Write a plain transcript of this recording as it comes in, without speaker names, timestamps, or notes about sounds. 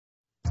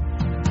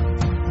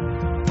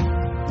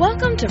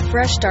Welcome to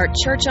Fresh Start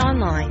Church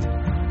Online.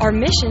 Our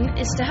mission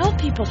is to help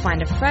people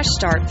find a fresh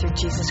start through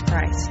Jesus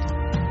Christ.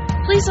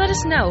 Please let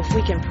us know if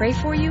we can pray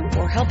for you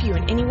or help you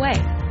in any way.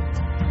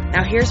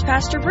 Now here's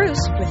Pastor Bruce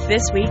with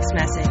this week's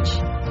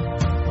message.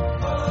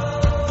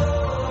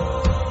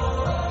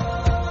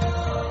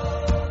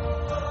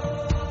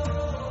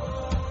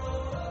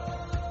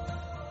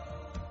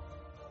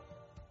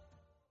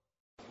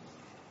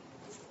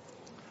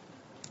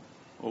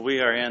 Well,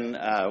 we are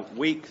in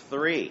week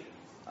 3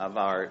 of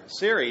our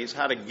series,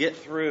 How to Get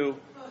Through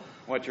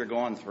What You're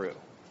Going Through.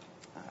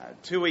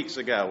 2 weeks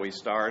ago, we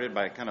started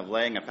by kind of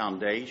laying a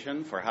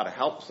foundation for how to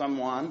help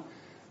someone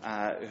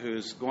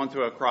who's going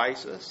through a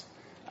crisis,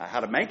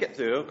 how to make it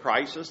through a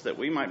crisis that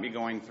we might be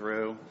going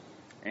through,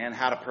 and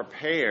how to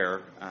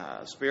prepare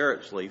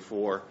spiritually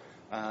for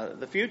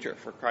the future,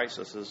 for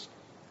crises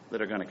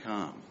that are going to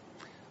come.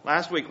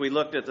 Last week, we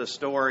looked at the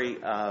story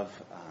of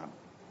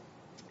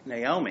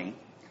Naomi.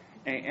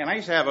 And I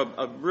used to have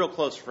a real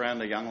close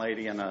friend, a young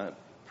lady in a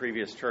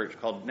previous church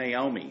called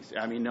Noemi.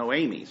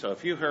 So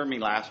if you heard me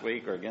last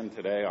week or again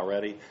today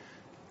already,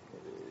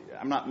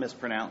 I'm not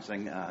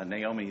mispronouncing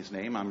Naomi's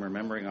name. I'm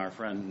remembering our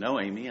friend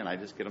Noemi, and I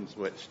just get them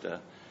switched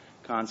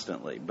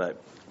constantly.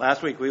 But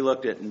last week we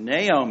looked at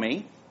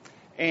Naomi,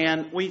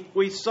 and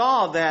we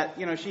saw that,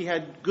 she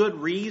had good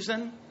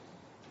reason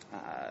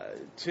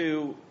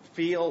to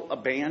feel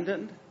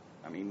abandoned.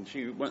 I mean,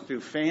 she went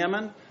through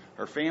famine.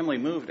 Her family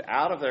moved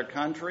out of their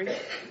country.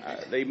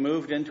 They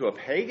moved into a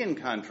pagan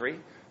country.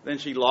 Then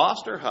she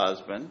lost her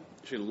husband.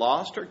 She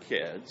lost her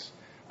kids.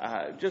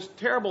 Just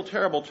terrible,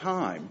 terrible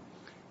time.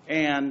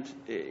 And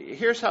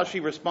here's how she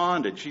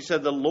responded. She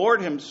said, "The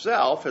Lord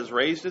himself has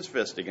raised his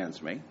fist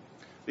against me.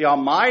 The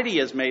Almighty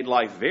has made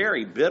life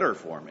very bitter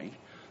for me.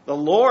 The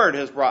Lord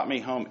has brought me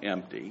home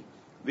empty.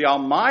 The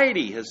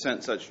Almighty has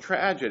sent such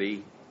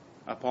tragedy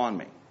upon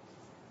me."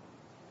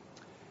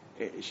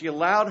 She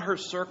allowed her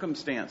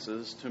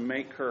circumstances to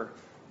make her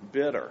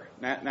bitter.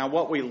 Now,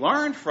 what we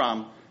learned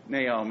from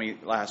Naomi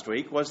last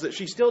week was that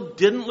she still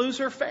didn't lose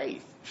her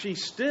faith. She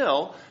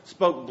still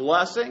spoke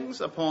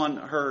blessings upon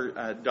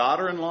her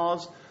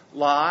daughter-in-law's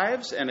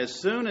lives, and as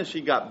soon as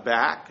she got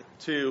back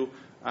to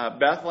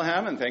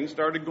Bethlehem and things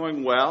started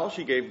going well,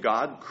 she gave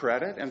God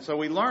credit. And so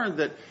we learned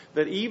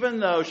that even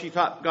though she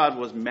thought God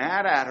was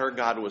mad at her,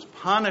 God was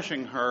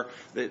punishing her,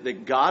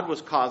 that God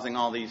was causing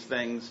all these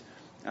things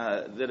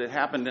that had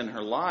happened in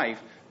her life,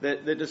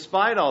 that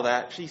despite all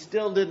that, she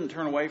still didn't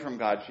turn away from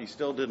God. She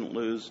still didn't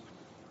lose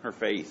her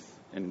faith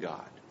in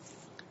God.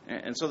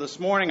 And so this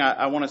morning,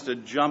 I want us to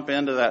jump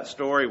into that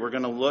story. We're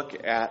going to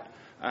look at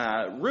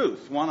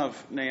Ruth, one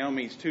of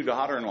Naomi's 2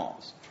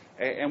 daughter-in-laws.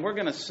 And we're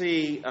going to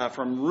see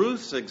from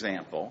Ruth's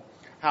example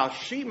how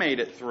she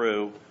made it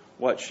through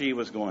what she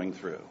was going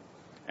through.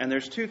 And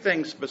there's 2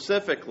 things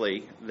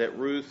specifically that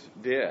Ruth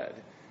did.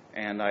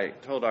 And I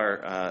told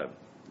our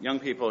young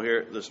people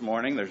here this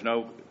morning, there's a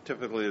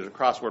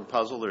crossword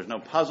puzzle. There's no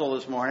puzzle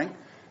this morning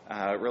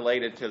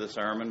related to the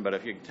sermon. But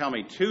if you can tell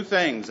me 2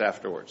 things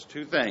afterwards,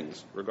 2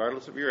 things,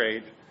 regardless of your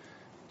age,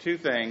 2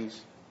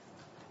 things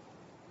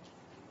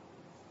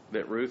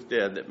that Ruth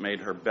did that made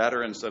her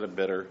better instead of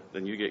bitter,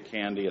 then you get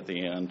candy at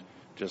the end,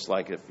 just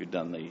like if you'd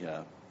done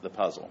the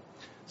puzzle.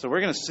 So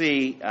we're going to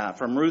see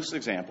from Ruth's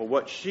example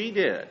what she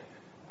did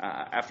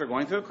after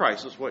going through a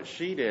crisis, what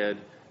she did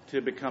to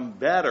become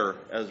better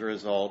as a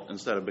result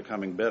instead of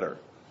becoming bitter.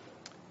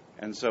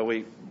 And so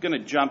we're going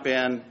to jump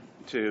in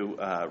to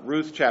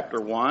Ruth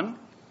chapter 1,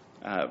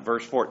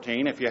 verse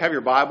 14. If you have your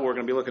Bible, we're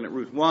going to be looking at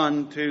Ruth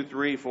 1, 2,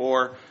 3,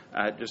 4,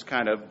 just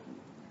kind of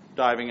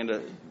diving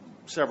into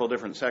several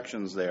different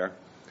sections there.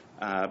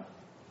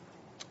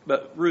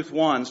 But Ruth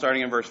 1,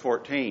 starting in verse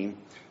 14,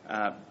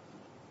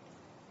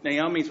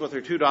 Naomi's with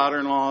her 2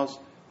 daughter-in-laws.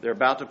 They're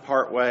about to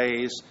part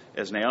ways.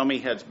 As Naomi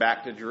heads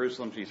back to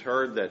Jerusalem, she's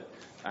heard that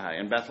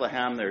in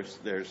Bethlehem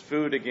there's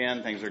food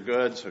again, things are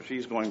good, so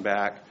she's going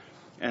back.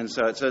 And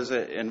so it says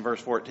in verse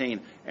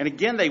 14, "And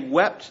again they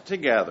wept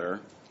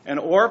together, and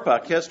Orpah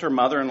kissed her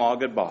mother-in-law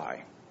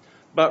goodbye.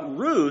 But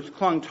Ruth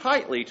clung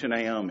tightly to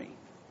Naomi.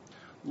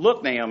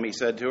 'Look,' Naomi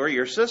said to her,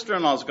 'your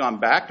sister-in-law's gone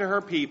back to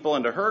her people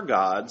and to her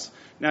gods.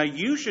 Now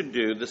you should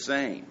do the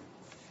same.'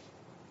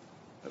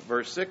 But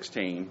verse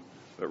 16,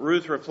 but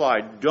Ruth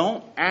replied,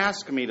 'Don't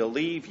ask me to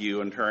leave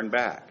you and turn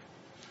back.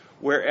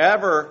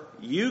 Wherever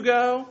you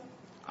go,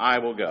 I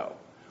will go.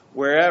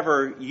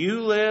 Wherever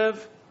you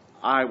live,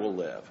 I will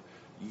live.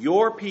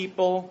 Your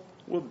people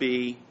will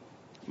be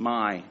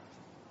my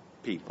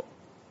people.'"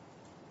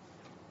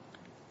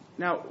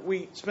 Now,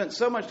 we spent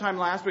so much time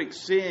last week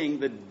seeing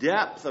the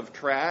depth of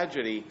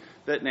tragedy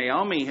that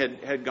Naomi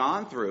had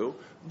gone through,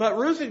 but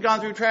Ruth had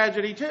gone through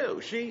tragedy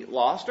too. She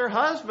lost her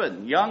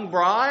husband. Young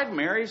bride,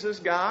 marries this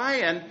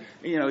guy, and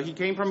he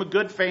came from a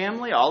good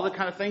family, all the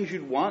kind of things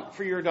you'd want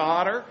for your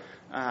daughter,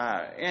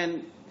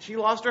 and she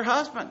lost her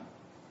husband.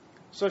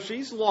 So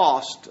she's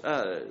lost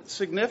a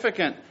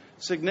significant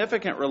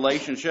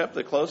relationship,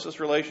 the closest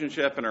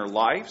relationship in her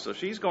life. So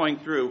she's going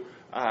through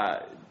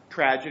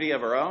tragedy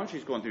of her own.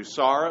 She's going through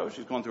sorrow.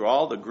 She's going through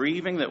all the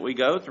grieving that we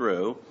go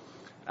through.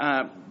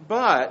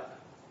 But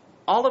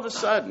all of a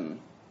sudden,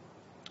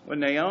 when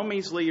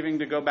Naomi's leaving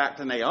to go back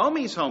to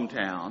Naomi's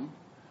hometown,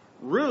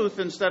 Ruth,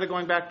 instead of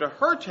going back to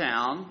her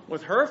town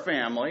with her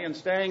family and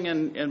staying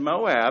in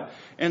Moab,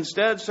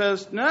 instead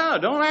says, no,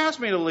 don't ask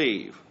me to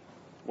leave.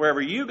 Wherever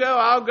you go,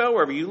 I'll go.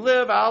 Wherever you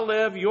live, I'll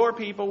live. Your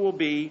people will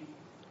be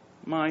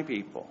my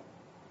people.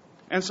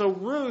 And so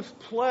Ruth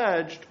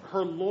pledged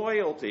her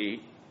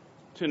loyalty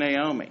to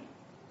Naomi.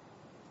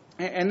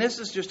 And this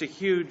is just a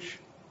huge,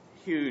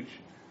 huge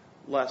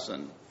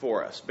lesson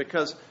for us.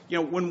 Because,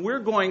 when we're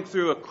going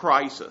through a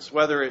crisis,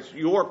 whether it's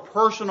your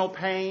personal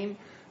pain,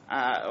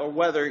 or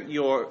whether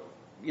you're,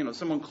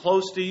 someone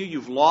close to you,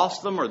 you've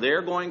lost them, or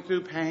they're going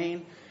through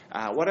pain,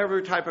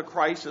 whatever type of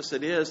crisis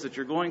it is that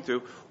you're going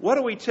through, what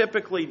do we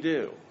typically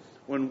do?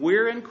 When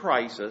we're in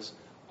crisis,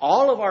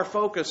 all of our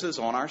focus is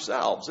on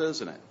ourselves,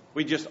 isn't it?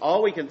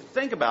 All we can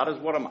think about is,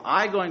 what am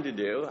I going to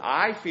do?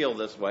 I feel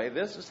this way.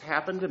 This has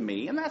happened to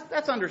me. And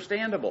that's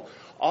understandable.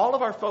 All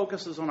of our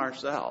focus is on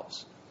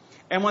ourselves.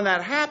 And when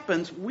that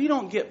happens, we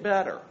don't get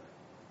better.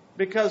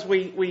 Because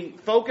we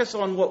focus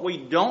on what we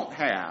don't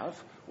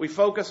have. We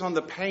focus on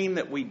the pain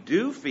that we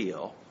do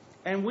feel,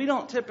 and we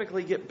don't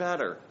typically get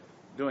better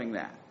doing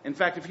that. In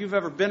fact, if you've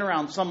ever been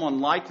around someone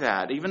like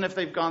that, even if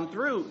they've gone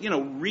through,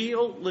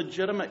 real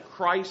legitimate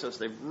crisis,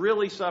 they've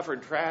really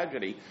suffered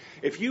tragedy,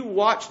 if you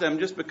watch them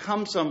just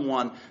become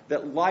someone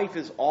that life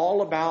is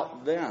all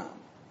about them,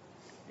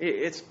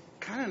 it's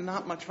kind of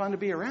not much fun to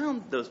be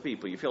around those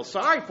people. You feel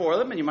sorry for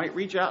them, and you might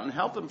reach out and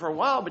help them for a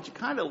while, but you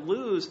kind of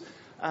lose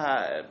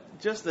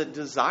just the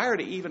desire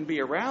to even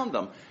be around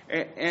them.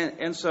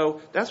 And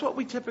so that's what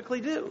we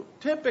typically do.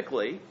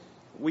 Typically,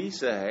 we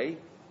say,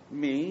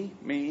 me,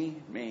 me,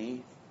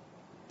 me,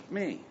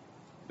 me.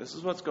 This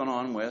is what's going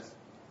on with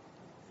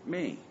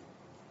me.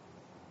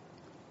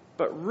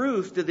 But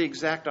Ruth did the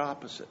exact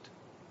opposite.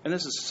 And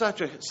this is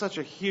such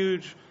a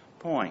huge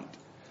point.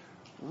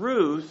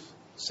 Ruth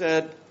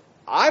said,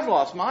 I've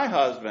lost my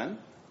husband.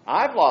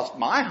 I've lost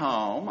my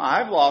home.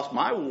 I've lost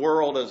my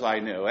world as I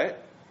knew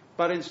it.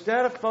 But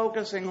instead of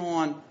focusing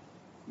on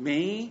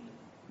me,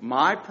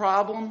 my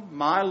problem,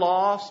 my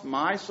loss,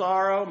 my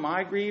sorrow,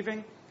 my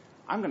grieving,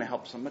 I'm going to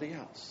help somebody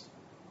else.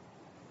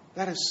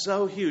 That is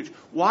so huge.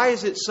 Why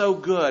is it so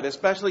good?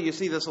 Especially, you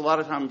see this a lot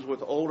of times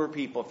with older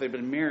people, if they've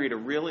been married a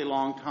really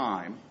long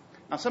time.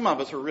 Now, some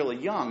of us are really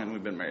young and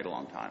we've been married a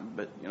long time.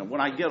 But,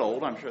 when I get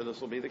old, I'm sure this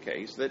will be the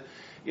case. That,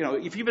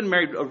 if you've been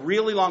married a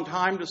really long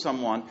time to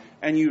someone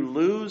and you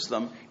lose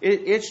them,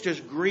 it's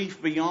just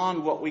grief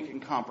beyond what we can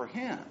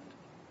comprehend.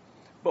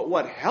 But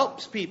what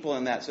helps people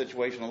in that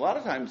situation a lot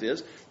of times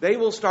is they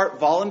will start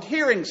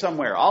volunteering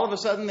somewhere. All of a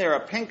sudden they're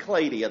a pink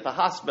lady at the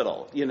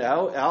hospital,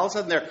 All of a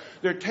sudden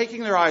they're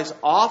taking their eyes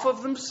off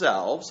of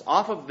themselves,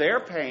 off of their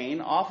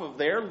pain, off of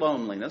their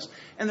loneliness,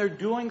 and they're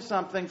doing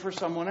something for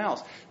someone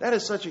else. That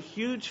is such a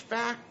huge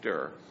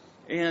factor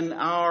in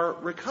our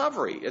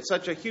recovery. It's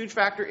such a huge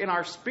factor in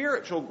our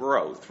spiritual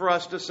growth for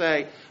us to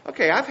say,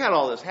 okay, I've had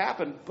all this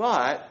happen,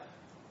 but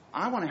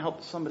I want to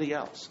help somebody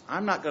else.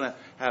 I'm not going to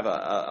have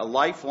a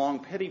lifelong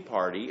pity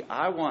party.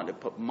 I want to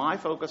put my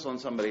focus on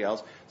somebody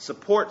else,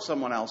 support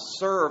someone else,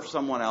 serve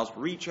someone else,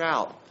 reach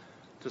out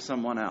to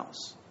someone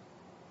else.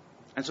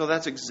 And so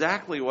that's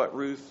exactly what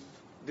Ruth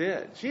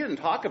did. She didn't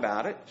talk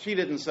about it. She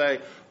didn't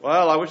say,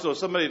 well, I wish there was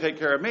somebody to take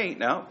care of me.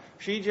 No,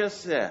 she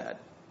just said,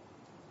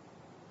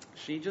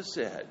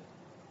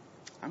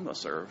 I'm going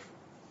to serve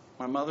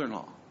my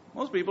mother-in-law.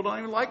 Most people don't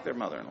even like their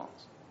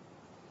mother-in-laws.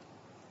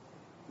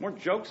 More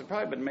jokes have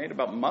probably been made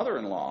about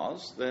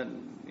mother-in-laws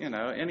than,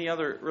 any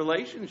other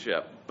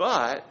relationship.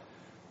 But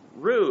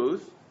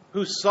Ruth,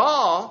 who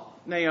saw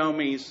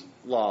Naomi's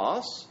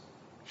loss,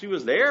 she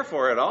was there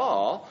for it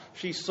all.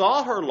 She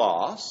saw her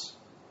loss.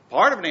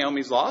 Part of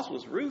Naomi's loss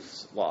was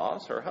Ruth's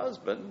loss, her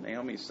husband,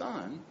 Naomi's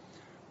son.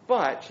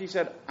 But she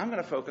said, I'm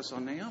going to focus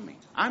on Naomi.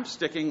 I'm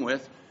sticking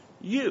with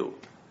you.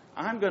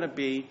 I'm going to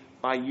be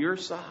by your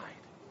side.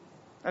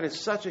 That is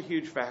such a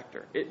huge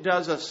factor. It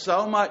does us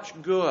so much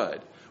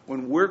good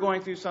when we're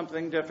going through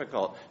something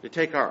difficult to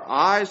take our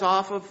eyes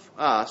off of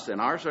us and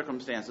our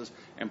circumstances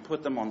and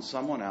put them on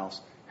someone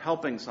else,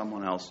 helping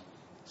someone else,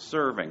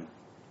 serving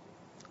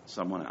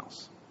someone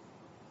else.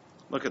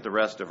 Look at the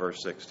rest of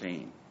verse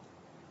 16.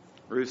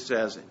 Ruth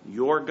says,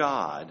 your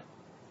God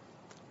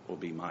will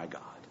be my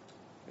God.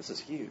 This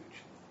is huge.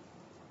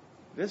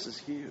 This is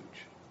huge.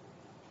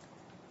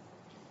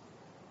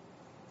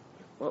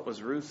 What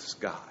was Ruth's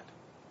God?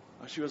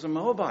 Well, she was a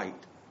Moabite.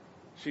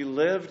 She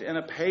lived in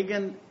a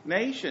pagan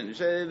nation.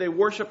 They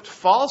worshipped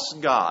false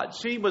gods.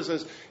 She was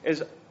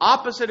as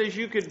opposite as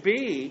you could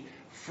be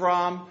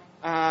from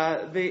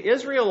the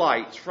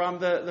Israelites, from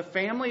the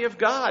family of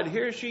God.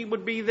 Here she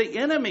would be the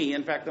enemy.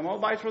 In fact, the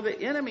Moabites were the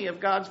enemy of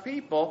God's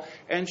people.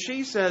 And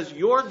she says,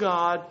 your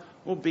God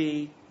will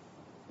be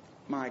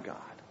my God.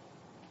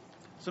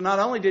 So not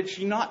only did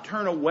she not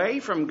turn away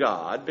from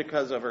God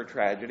because of her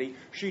tragedy,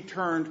 she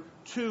turned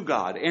to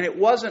God. And it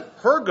wasn't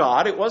her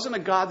God. It wasn't a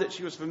God that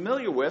she was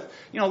familiar with.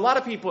 You know, a lot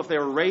of people, if they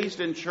were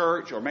raised in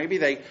church, or maybe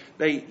they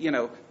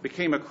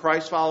became a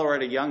Christ follower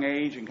at a young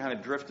age and kind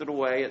of drifted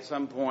away at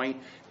some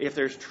point, if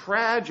there's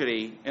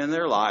tragedy in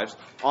their lives,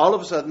 all of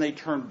a sudden they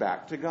turn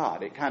back to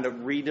God. It kind of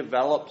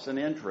redevelops an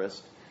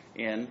interest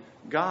in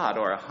God,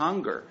 or a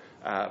hunger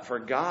for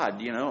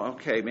God. You know,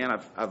 okay, man,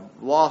 I've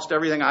lost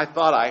everything I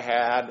thought I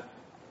had.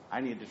 I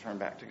need to turn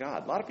back to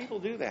God. A lot of people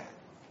do that.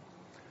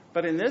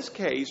 But in this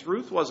case,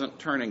 Ruth wasn't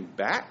turning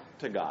back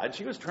to God.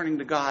 She was turning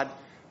to God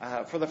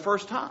for the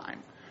first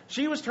time.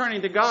 She was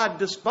turning to God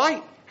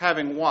despite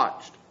having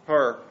watched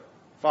her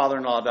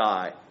father-in-law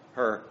die,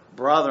 her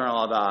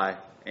brother-in-law die,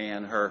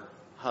 and her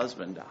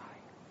husband die.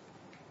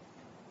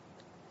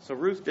 So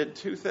Ruth did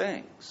two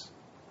things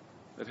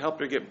that helped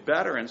her get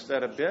better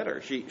instead of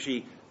bitter.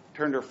 She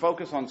turned her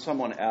focus on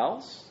someone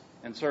else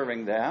and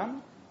serving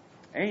them,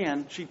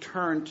 and she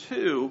turned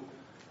to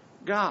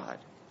God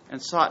and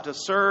sought to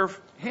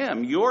serve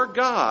Him. Your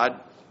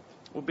God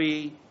will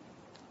be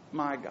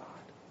my God.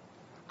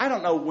 I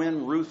don't know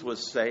when Ruth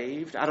was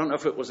saved. I don't know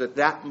if it was at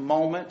that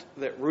moment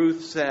that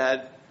Ruth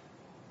said,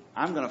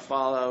 I'm going to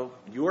follow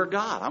your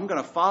God. I'm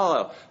going to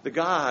follow the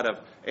God of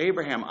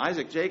Abraham,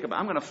 Isaac, Jacob.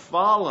 I'm going to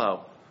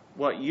follow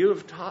what you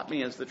have taught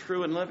me as the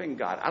true and living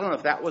God. I don't know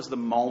if that was the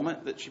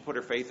moment that she put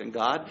her faith in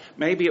God.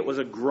 Maybe it was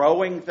a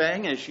growing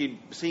thing as she'd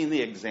seen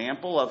the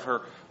example of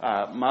her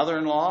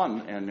mother-in-law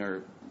and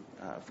her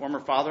former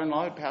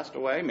father-in-law had passed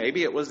away.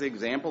 Maybe it was the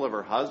example of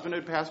her husband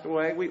who had passed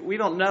away. We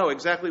don't know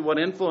exactly what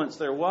influence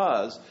there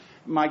was.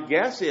 My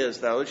guess is,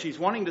 though, she's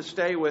wanting to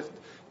stay with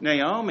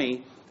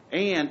Naomi,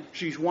 and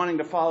she's wanting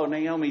to follow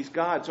Naomi's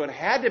God. So it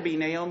had to be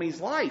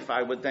Naomi's life,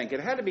 I would think. It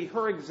had to be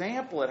her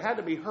example. It had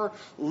to be her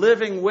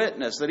living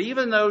witness. That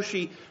even though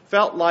she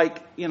felt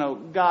like,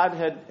 God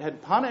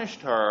had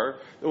punished her,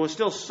 there was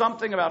still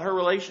something about her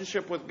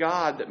relationship with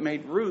God that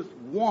made Ruth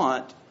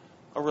want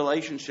a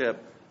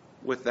relationship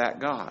with that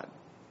God.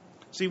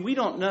 See, we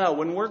don't know.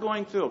 When we're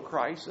going through a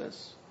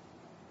crisis,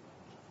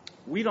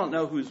 we don't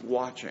know who's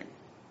watching.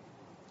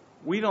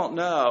 We don't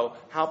know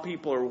how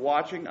people are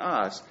watching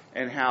us,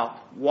 and how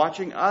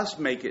watching us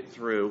make it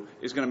through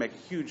is going to make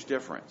a huge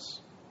difference.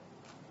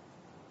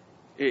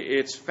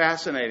 It's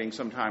fascinating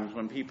sometimes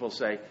when people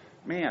say,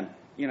 man,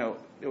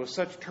 there was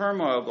such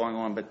turmoil going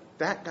on, but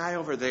that guy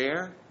over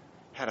there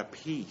had a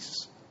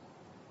peace.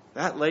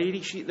 That lady,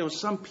 there was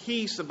some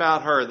peace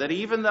about her, that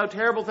even though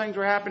terrible things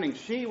were happening,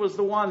 she was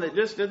the one that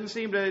just didn't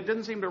seem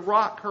to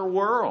rock her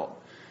world.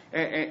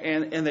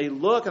 And they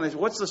look and they say,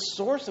 what's the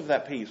source of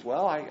that peace?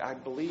 Well, I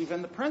believe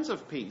in the Prince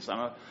of Peace.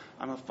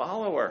 I'm a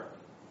follower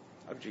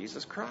of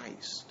Jesus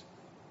Christ.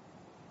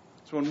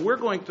 So when we're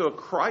going through a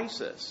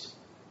crisis,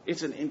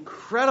 it's an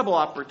incredible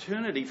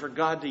opportunity for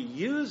God to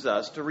use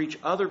us to reach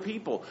other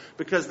people,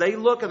 because they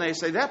look and they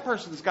say, that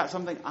person's got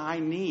something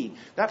I need.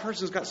 That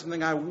person's got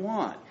something I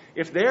want.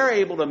 If they're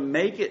able to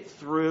make it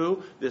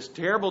through this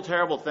terrible,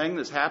 terrible thing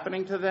that's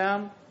happening to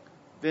them,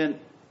 then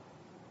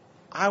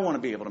I want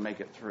to be able to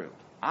make it through.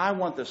 I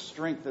want the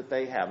strength that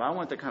they have. I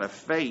want the kind of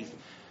faith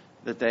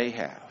that they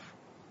have.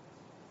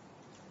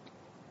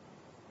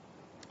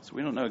 So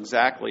we don't know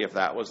exactly if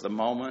that was the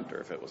moment or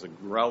if it was a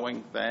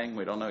growing thing.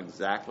 We don't know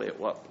exactly at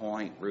what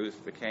point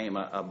Ruth became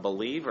a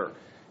believer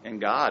in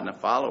God and a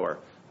follower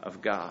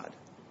of God.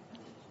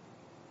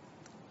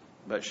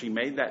 But she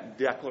made that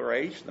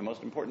declaration, the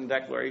most important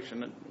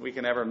declaration that we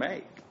can ever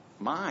make.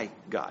 My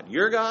God.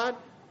 Your God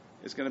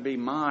is going to be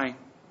my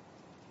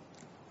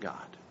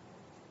God.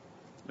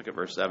 Look at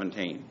verse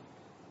 17.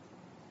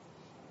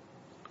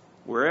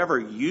 Wherever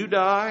you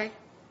die,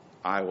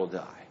 I will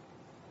die,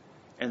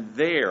 and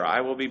there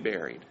I will be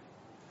buried.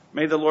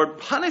 May the Lord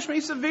punish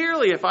me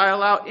severely if I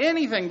allow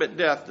anything but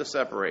death to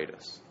separate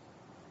us.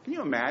 Can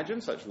you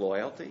imagine such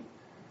loyalty?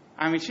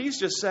 I mean, she's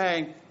just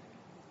saying,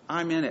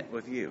 I'm in it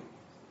with you.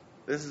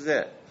 This is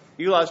it.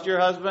 You lost your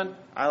husband,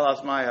 I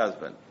lost my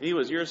husband. He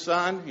was your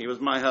son, he was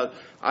my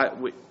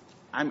husband.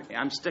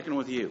 I'm sticking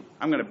with you.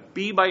 I'm going to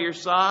be by your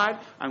side.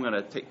 I'm going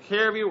to take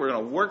care of you. We're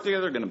going to work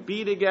together. We're going to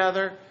be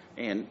together.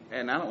 And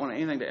I don't want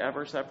anything to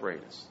ever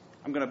separate us.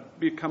 I'm going to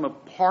become a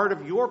part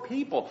of your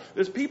people.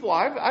 There's people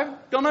I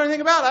don't know anything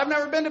about. I've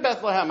never been to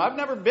Bethlehem. I've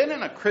never been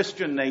in a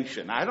Christian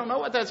nation. I don't know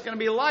what that's going to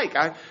be like.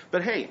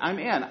 But hey, I'm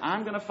in.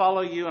 I'm going to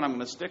follow you, and I'm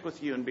going to stick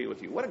with you and be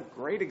with you. What a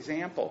great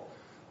example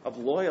of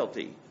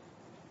loyalty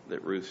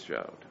that Ruth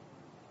showed.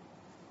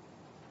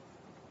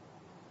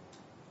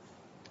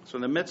 So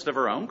in the midst of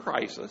her own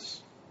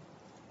crisis,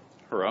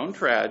 her own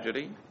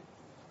tragedy,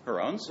 her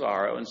own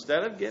sorrow,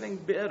 instead of getting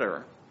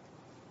bitter,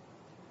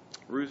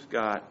 Ruth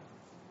got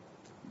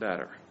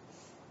better.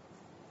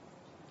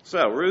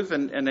 So Ruth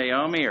and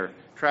Naomi are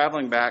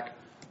traveling back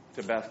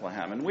to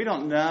Bethlehem. And we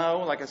don't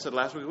know, like I said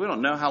last week, we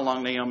don't know how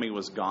long Naomi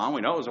was gone.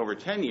 We know it was over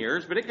 10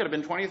 years, but it could have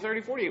been 20,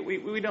 30, 40.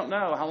 We don't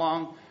know how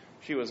long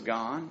she was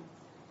gone.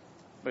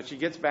 But she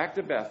gets back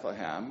to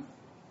Bethlehem.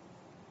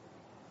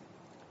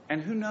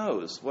 And who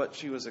knows what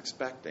she was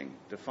expecting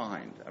to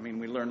find. I mean,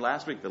 we learned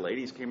last week the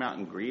ladies came out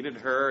and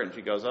greeted her, and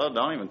she goes, "Oh,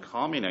 don't even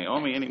call me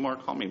Naomi anymore.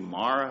 Call me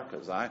Mara,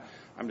 because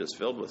I'm just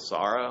filled with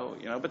sorrow."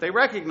 But they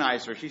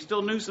recognized her. She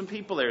still knew some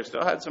people there,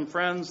 still had some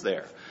friends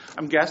there.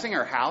 I'm guessing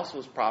her house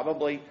was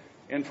probably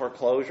in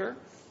foreclosure.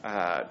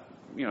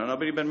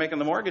 Nobody had been making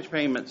the mortgage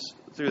payments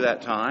through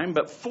that time.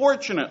 But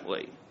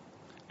fortunately,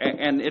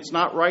 and it's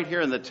not right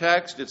here in the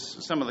text,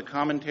 it's some of the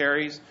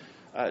commentaries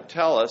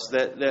tell us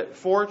that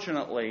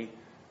fortunately,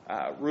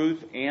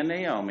 Ruth and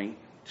Naomi,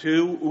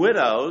 two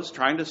widows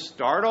trying to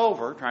start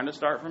over, trying to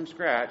start from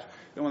scratch,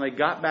 and when they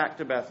got back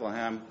to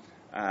Bethlehem,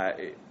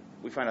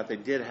 we find out they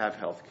did have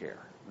health care.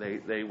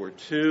 They were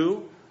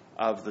two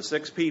of the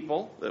 6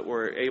 people that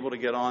were able to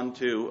get on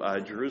to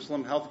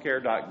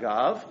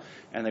JerusalemHealthcare.gov,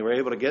 and they were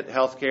able to get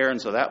health care, and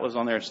so that was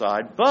on their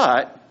side.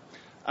 But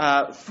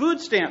food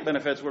stamp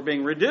benefits were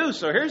being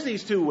reduced. So here's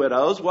these 2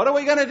 widows. What are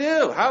we going to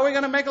do? How are we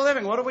going to make a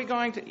living? What are we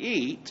going to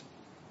eat?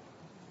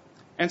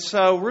 And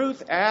so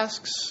Ruth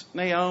asks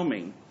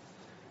Naomi,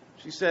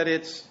 she said,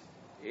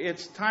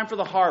 it's time for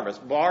the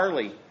harvest.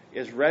 Barley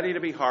is ready to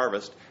be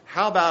harvested.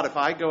 How about if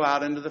I go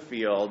out into the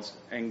fields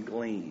and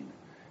glean?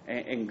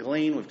 And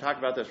glean, we've talked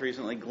about this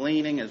recently,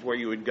 gleaning is where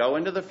you would go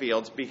into the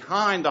fields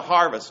behind the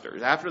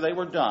harvesters. After they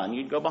were done,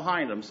 you'd go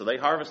behind them. So they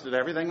harvested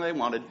everything they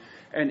wanted.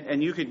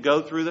 And you could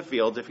go through the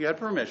fields. If you had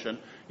permission,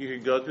 you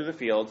could go through the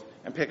fields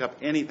and pick up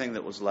anything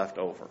that was left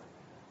over.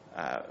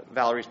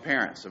 Valerie's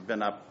parents have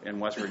been up in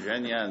West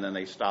Virginia, and then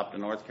they stopped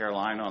in North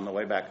Carolina on the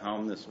way back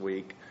home this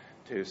week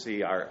to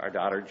see our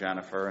daughter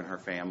Jennifer and her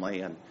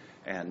family.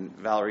 And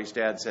Valerie's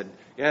dad said,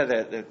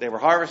 they were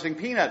harvesting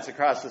peanuts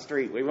across the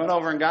street. We went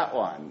over and got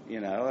one,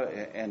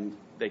 and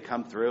they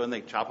come through and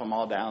they chop them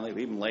all down. They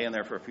leave them laying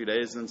there for a few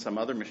days, and some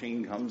other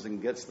machine comes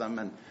and gets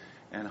them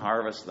and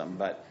harvests them.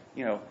 But,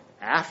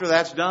 after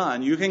that's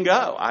done, you can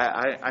go.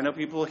 I know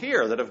people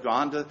here that have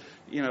gone to,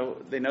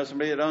 they know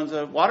somebody that owns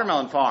a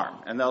watermelon farm,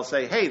 and they'll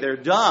say, "Hey, they're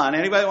done.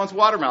 Anybody that wants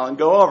watermelon,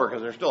 go over,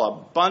 because there's still a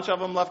bunch of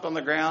them left on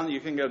the ground.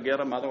 You can go get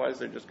them, otherwise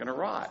they're just going to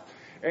rot."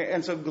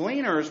 And so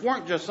gleaners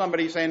weren't just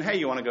somebody saying, "Hey,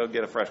 you want to go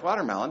get a fresh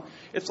watermelon?"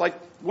 It's like,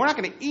 we're not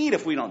going to eat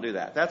if we don't do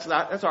that. That's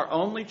our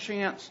only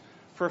chance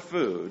for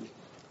food.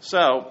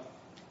 So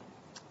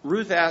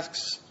Ruth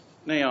asks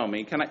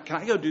Naomi, "Can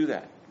I go do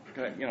that?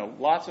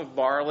 Lots of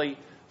barley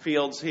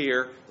fields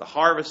here. The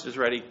harvest is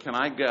ready. Can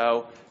I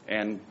go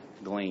and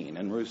glean?"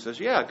 And Ruth says,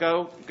 "Yeah,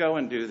 go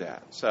and do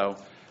that." So,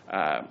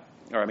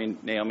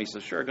 Naomi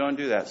says, "Sure, go and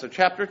do that." So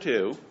chapter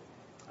 2,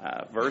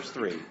 verse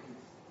 3.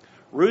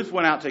 Ruth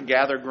went out to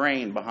gather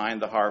grain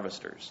behind the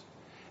harvesters.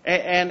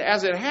 And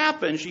as it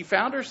happened, she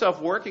found herself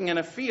working in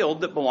a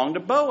field that belonged to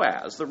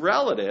Boaz, the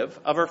relative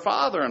of her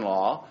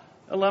father-in-law,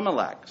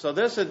 Elimelech. So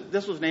this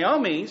was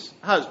Naomi's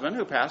husband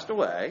who passed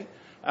away.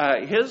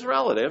 His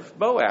relative,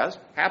 Boaz,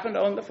 happened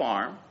to own the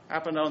farm,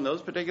 happened to own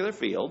those particular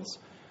fields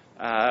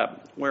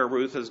where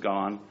Ruth has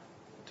gone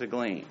to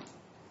glean.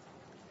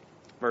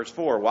 Verse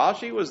 4, while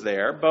she was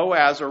there,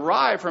 Boaz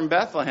arrived from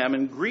Bethlehem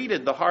and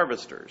greeted the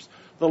harvesters.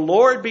 "The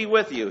Lord be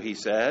with you," he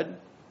said.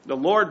 "The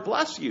Lord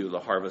bless you,"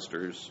 the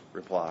harvesters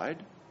replied.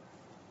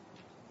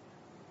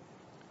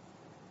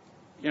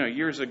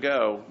 Years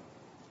ago,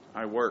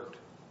 I worked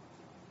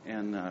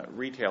in a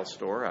retail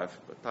store. I've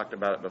talked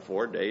about it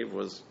before. Dave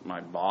was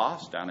my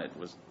boss it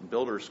was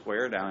Builder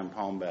Square down in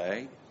Palm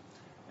Bay.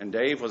 And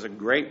Dave was a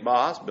great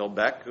boss. Bill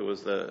Beck, who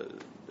was the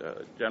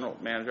general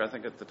manager, I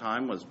think at the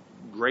time, was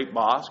great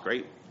boss,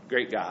 great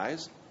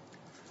guys.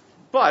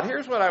 But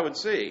here's what I would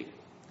see.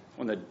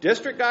 When the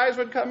district guys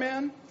would come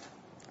in,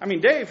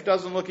 Dave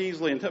doesn't look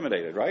easily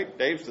intimidated, right?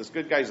 Dave's this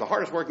good guy. He's the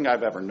hardest working guy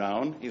I've ever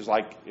known. He's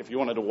like, if you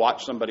wanted to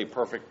watch somebody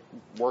perfect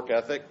work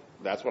ethic,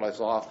 that's what I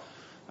saw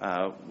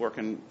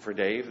working for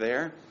Dave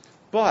there.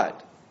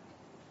 But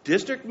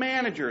district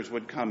managers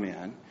would come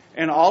in,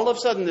 and all of a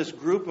sudden this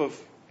group of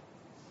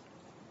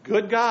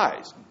good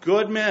guys,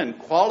 good men,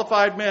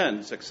 qualified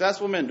men,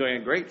 successful men doing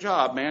a great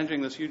job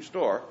managing this huge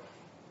store,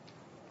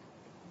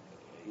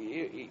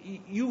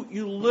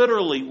 you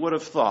literally would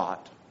have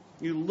thought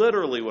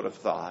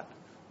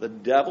the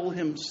devil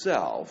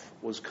himself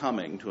was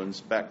coming to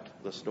inspect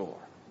the store.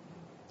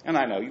 And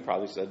I know you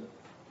probably said,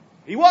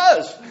 he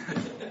was.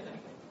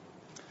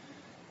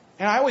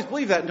 And I always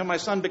believed that until my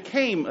son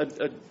became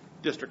a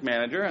district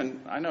manager,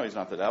 and I know he's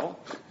not the devil.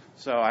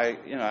 So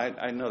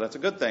I know that's a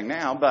good thing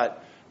now,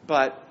 but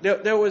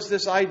there was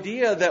this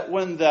idea that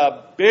when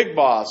the big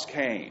boss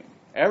came,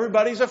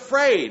 everybody's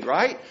afraid,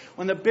 right?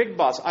 When the big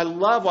boss, I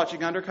love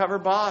watching Undercover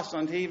Boss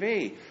on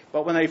TV,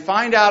 but when they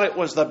find out it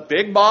was the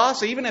big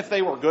boss, even if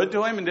they were good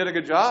to him and did a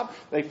good job,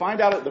 they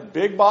find out that the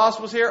big boss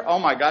was here. Oh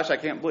my gosh, I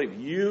can't believe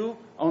you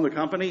own the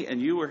company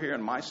and you were here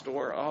in my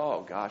store.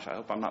 Oh gosh, I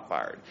hope I'm not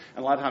fired.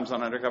 And a lot of times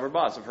on Undercover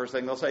Boss, the first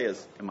thing they'll say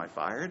is, am I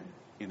fired?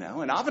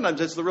 And oftentimes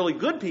it's the really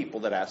good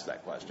people that ask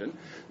that question.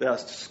 The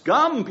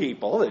scum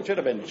people that should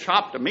have been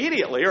chopped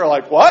immediately are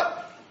like,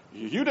 what?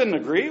 You didn't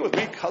agree with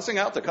me cussing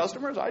out the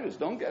customers? I just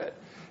don't get it.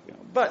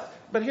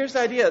 But here's the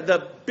idea.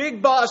 The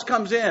big boss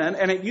comes in,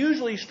 and it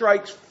usually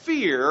strikes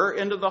fear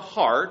into the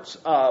hearts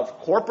of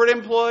corporate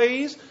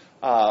employees,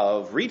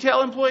 of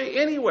retail employees,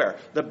 anywhere.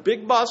 The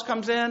big boss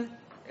comes in,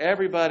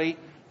 everybody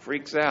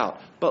freaks out.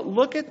 But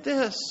look at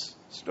this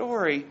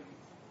story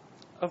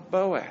of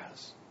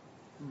Boaz.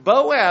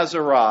 Boaz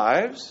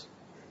arrives,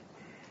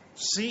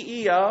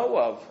 CEO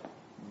of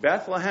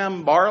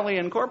Bethlehem Barley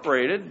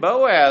Incorporated.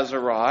 Boaz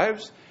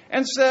arrives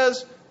and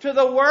says to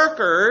the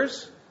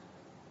workers,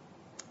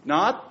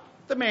 not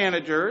the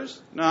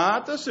managers,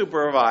 not the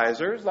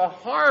supervisors, the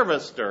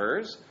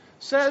harvesters,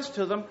 says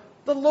to them,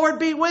 "The Lord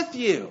be with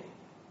you."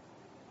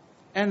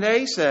 And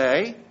they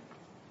say,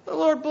 "The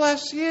Lord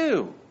bless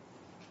you,"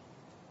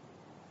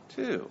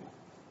 too.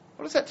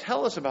 What does that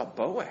tell us about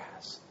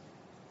Boaz?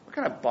 What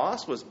kind of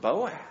boss was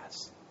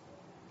Boaz?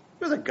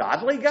 He was a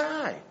godly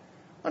guy.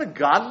 What a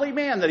godly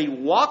man that he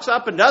walks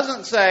up and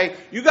doesn't say,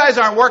 "You guys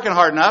aren't working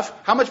hard enough.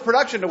 How much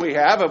production do we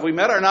have? Have we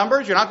met our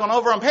numbers? You're not going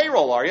over on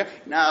payroll, are you?"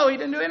 No, he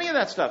didn't do any of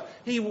that stuff.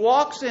 He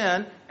walks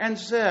in and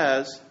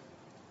says,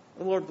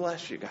 "The Lord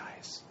bless you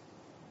guys."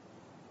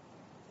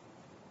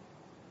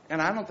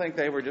 And I don't think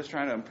they were just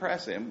trying to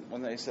impress him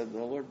when they said,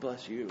 "The Lord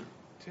bless you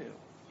too."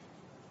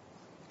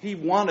 He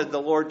wanted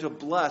the Lord to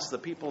bless the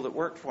people that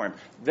worked for him.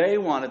 They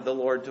wanted the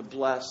Lord to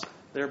bless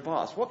their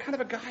boss. What kind of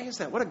a guy is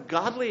that? What a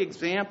godly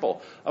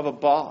example of a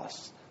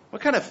boss.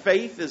 What kind of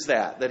faith is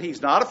that? That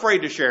he's not afraid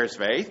to share his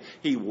faith.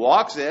 He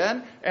walks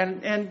in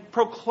and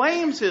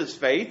proclaims his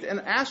faith and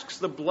asks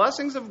the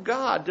blessings of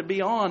God to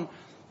be on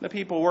the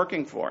people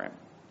working for him.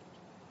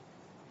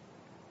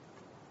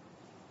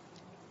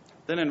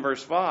 Then in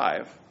verse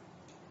 5,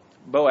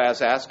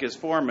 Boaz asked his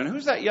foreman,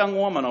 "Who's that young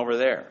woman over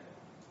there?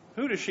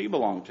 Who does she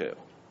belong to?"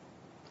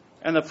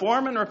 And the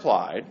foreman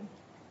replied,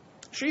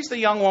 "She's the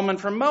young woman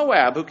from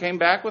Moab who came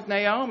back with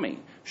Naomi.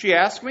 She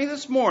asked me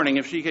this morning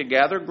if she could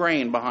gather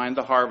grain behind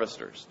the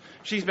harvesters.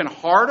 She's been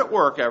hard at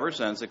work ever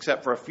since,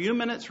 except for a few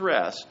minutes'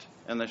 rest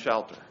in the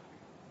shelter."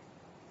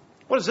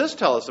 What does this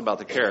tell us about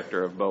the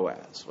character of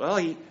Boaz? Well,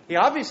 he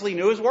obviously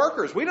knew his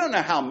workers. We don't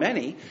know how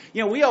many.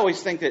 We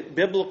always think that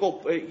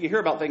you hear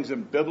about things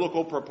in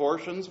biblical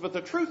proportions, but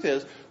the truth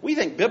is, we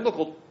think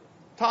biblical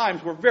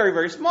times were very,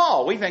 very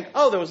small. We think,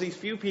 there was these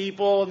few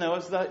people, and there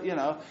was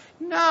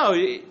no,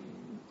 a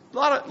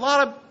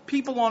lot of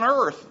people on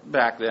earth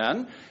back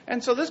then.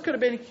 And so this could have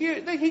been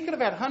huge. He could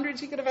have had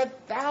hundreds, he could have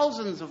had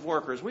thousands of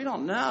workers. We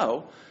don't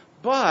know.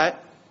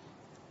 But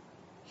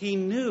he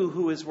knew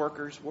who his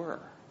workers were.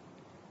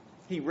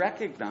 He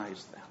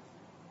recognized them.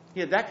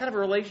 He had that kind of a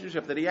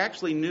relationship that he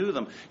actually knew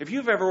them. If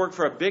you've ever worked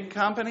for a big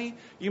company,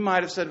 you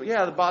might have said,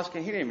 "Yeah, the boss, he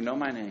didn't even know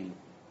my name.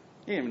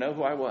 He didn't even know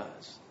who I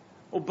was."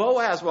 Well,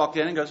 Boaz walked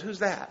in and goes, "Who's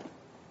that?"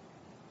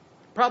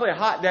 Probably a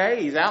hot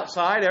day. He's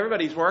outside.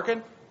 Everybody's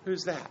working.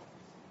 "Who's that?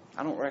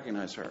 I don't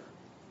recognize her.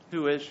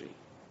 Who is she?"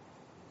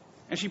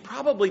 And she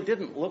probably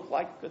didn't look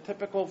like the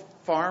typical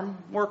farm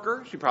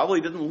worker. She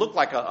probably didn't look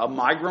like a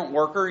migrant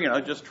worker,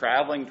 just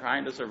traveling,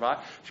 trying to survive.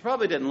 She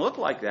probably didn't look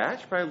like that.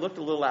 She probably looked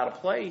a little out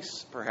of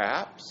place,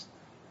 perhaps.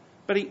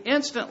 But he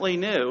instantly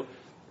knew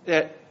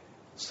that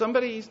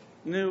somebody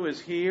new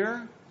is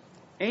here,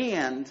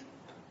 and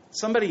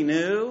somebody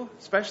new,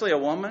 especially a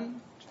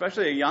woman,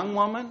 especially a young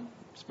woman,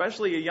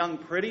 especially a young,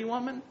 pretty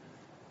woman,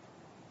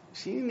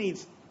 she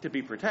needs to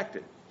be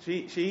protected.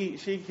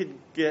 She could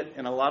get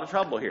in a lot of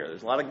trouble here.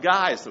 There's a lot of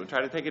guys that would try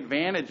to take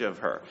advantage of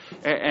her.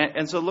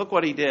 And so look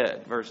what he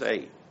did, verse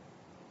 8.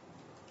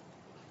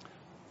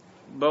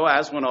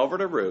 Boaz went over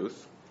to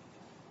Ruth,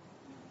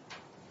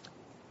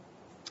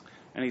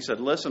 and he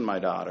said, "Listen, my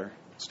daughter,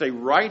 stay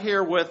right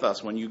here with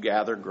us when you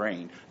gather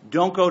grain.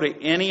 Don't go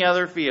to any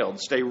other field.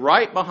 Stay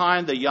right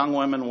behind the young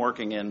women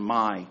working in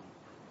my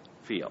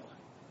field."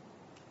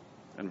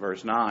 In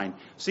verse 9,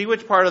 "See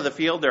which part of the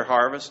field they're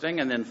harvesting,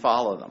 and then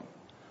follow them.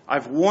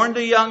 I've warned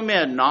the young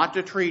men not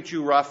to treat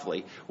you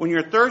roughly. When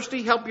you're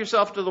thirsty, help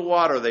yourself to the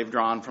water they've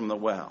drawn from the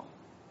well."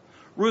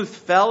 Ruth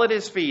fell at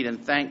his feet and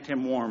thanked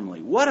him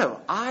warmly. "What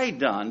have I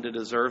done to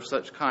deserve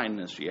such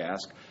kindness?" she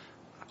asked.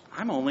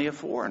 "I'm only a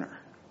foreigner."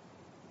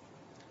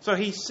 So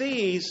he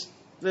sees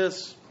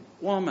this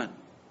woman.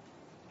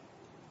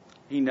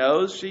 He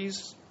knows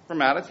she's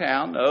from out of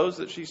town, knows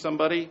that she's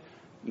somebody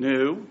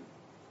new,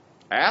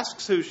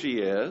 asks who she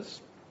is,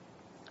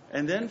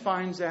 and then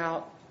finds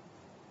out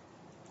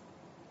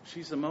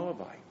she's a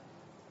Moabite.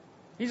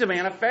 He's a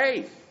man of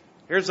faith.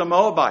 Here's a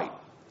Moabite.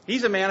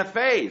 He's a man of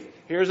faith.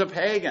 Here's a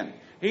pagan.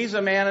 He's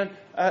a man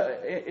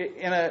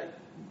in a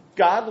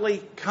godly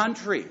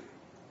country.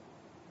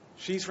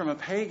 She's from a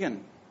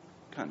pagan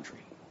country.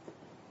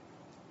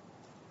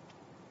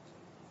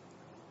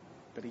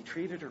 But he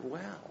treated her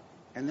well.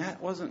 And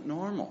that wasn't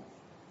normal.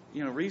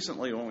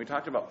 Recently when we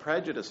talked about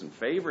prejudice and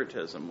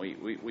favoritism,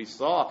 we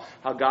saw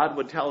how God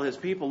would tell his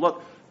people,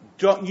 "Look,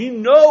 you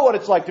know what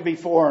it's like to be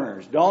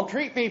foreigners. Don't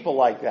treat people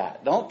like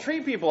that. Don't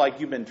treat people like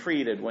you've been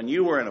treated when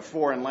you were in a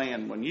foreign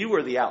land, when you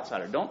were the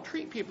outsider. Don't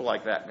treat people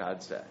like that,"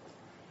 God said.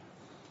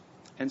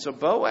 And so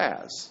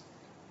Boaz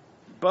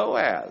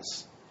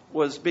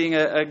was being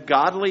a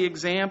godly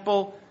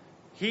example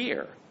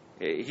here.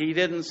 He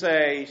didn't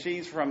say,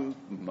 she's from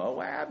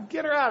Moab,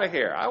 get her out of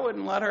here. I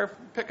wouldn't let her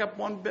pick up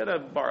one bit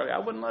of barley. I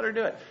wouldn't let her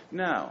do it.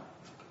 No.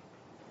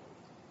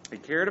 He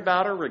cared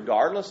about her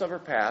regardless of her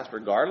past,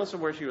 regardless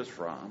of where she was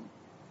from.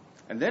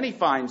 And then he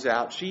finds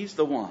out she's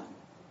the one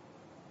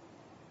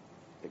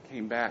that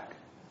came back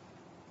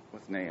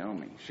with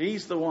Naomi.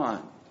 She's the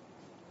one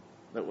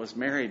that was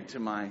married to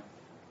my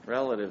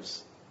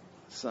relative's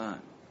son.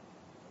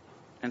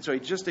 And so he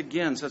just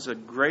again sets a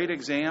great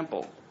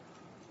example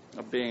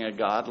of being a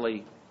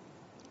godly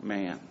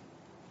man.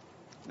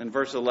 In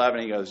verse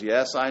 11 he goes,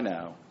 yes, I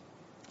know.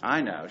 I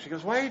know. She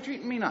goes, why are you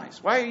treating me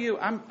nice? Why are you,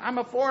 I'm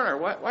a foreigner.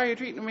 Why are you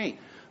treating me?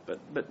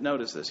 But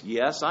notice this.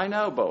 Yes, I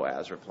know,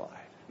 Boaz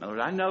replied. In other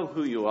words, I know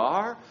who you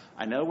are.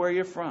 I know where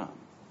you're from.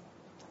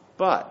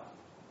 But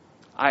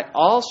I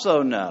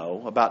also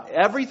know about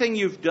everything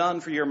you've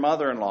done for your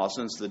mother-in-law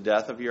since the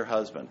death of your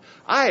husband.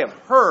 I have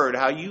heard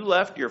how you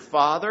left your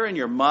father and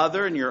your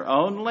mother and your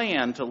own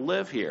land to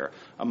live here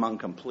among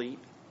complete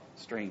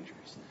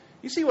strangers.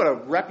 You see what a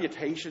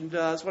reputation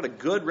does? What a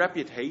good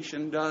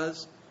reputation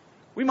does?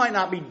 We might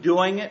not be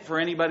doing it for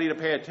anybody to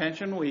pay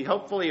attention. We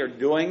hopefully are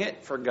doing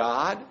it for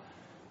God.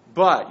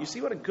 But you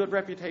see what a good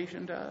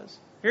reputation does?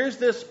 Here's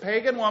this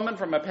pagan woman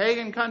from a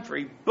pagan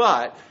country,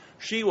 but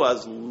she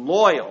was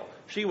loyal.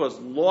 She was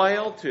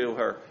loyal to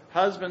her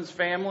husband's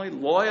family,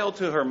 loyal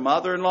to her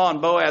mother-in-law.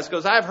 And Boaz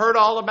goes, I've heard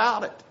all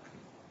about it.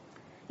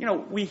 You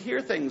know, we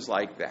hear things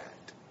like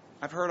that.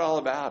 I've heard all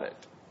about it.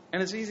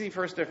 And it's easy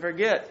for us to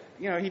forget.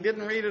 You know, he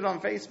didn't read it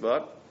on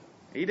Facebook.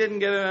 He didn't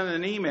get it in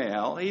an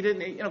email.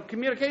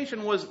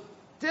 Communication was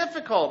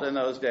difficult in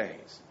those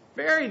days.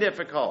 Very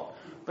difficult.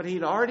 But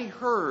he'd already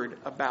heard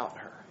about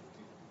her.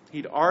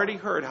 He'd already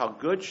heard how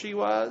good she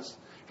was,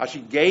 how she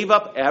gave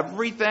up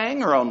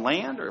everything, her own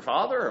land, her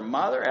father, her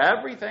mother,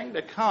 everything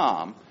to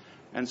come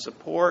and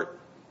support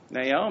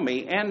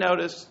Naomi. And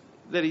notice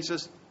that he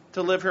says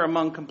to live here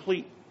among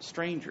complete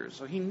strangers.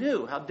 So he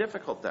knew how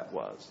difficult that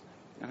was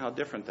and how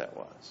different that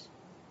was.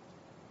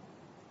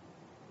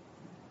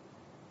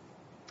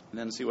 And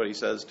then see what he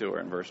says to her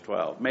in verse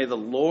 12. May the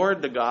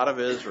Lord, the God of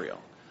Israel,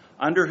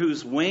 under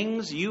whose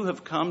wings you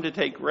have come to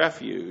take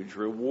refuge,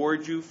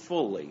 reward you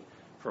fully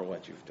for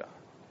what you've done.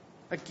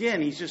 Again,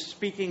 he's just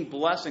speaking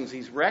blessings.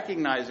 He's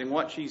recognizing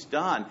what she's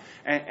done.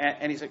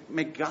 And he's like,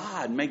 may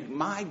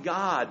my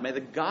God, may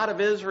the God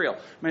of Israel,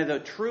 may the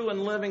true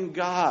and living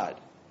God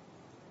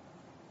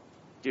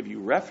give you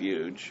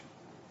refuge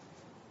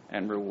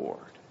and reward.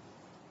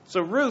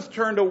 So Ruth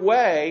turned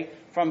away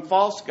from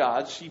false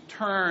gods. She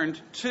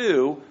turned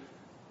to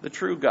the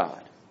true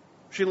God.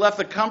 She left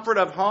the comfort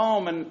of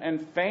home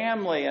and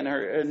family and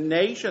her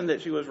nation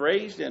that she was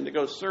raised in to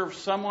go serve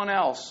someone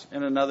else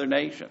in another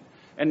nation.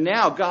 And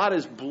now God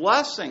is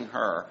blessing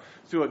her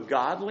through a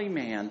godly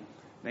man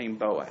named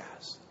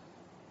Boaz.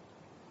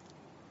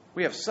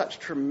 We have such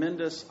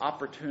tremendous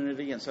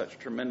opportunity and such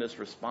tremendous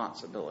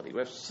responsibility. We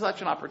have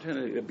such an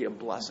opportunity to be a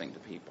blessing to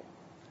people.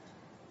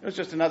 It was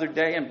just another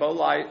day in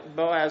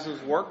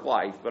Boaz's work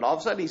life, but all of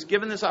a sudden he's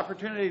given this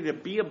opportunity to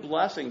be a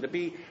blessing, to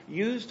be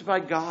used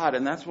by God,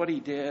 and that's what he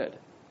did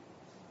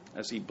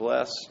as he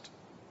blessed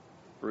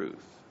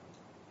Ruth.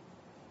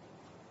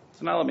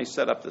 So now let me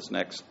set up this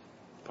next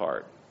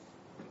part.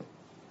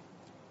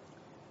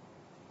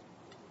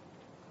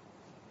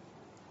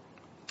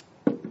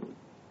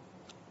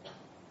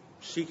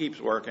 She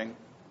keeps working.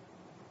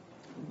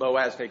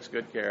 Boaz takes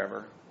good care of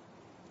her.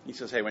 He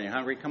says, hey, when you're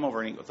hungry, come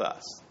over and eat with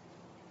us.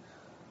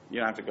 You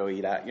don't have to go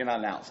eat out. You're not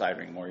an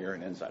outsider anymore. You're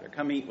an insider.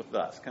 Come eat with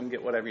us. Come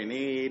get whatever you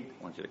need.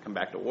 I want you to come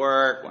back to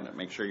work. I want to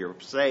make sure you're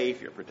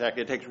safe, you're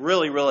protected. It takes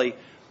really, really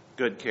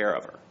good care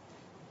of her.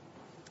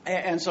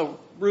 And so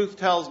Ruth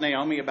tells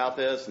Naomi about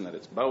this and that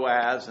it's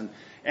Boaz.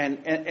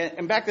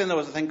 And back then there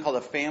was a thing called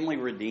a family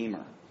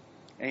redeemer.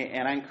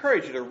 And I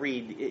encourage you to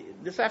read.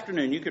 This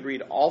afternoon you could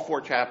read all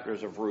 4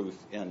 chapters of Ruth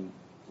in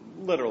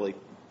literally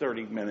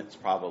 30 minutes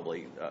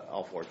probably,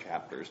 all 4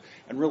 chapters,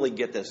 and really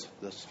get this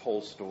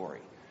whole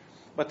story.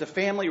 But the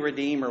family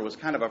redeemer was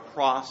kind of a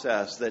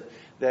process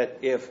that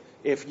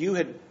if you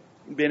had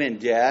been in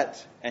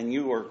debt and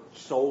you were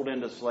sold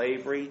into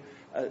slavery,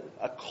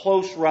 a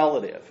close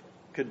relative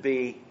could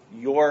be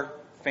your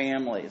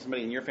family.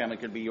 Somebody in your family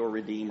could be your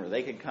redeemer.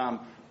 They could come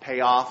pay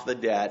off the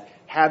debt,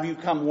 have you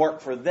come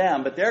work for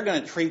them, but they're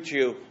going to treat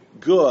you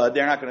good.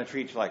 They're not going to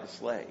treat you like a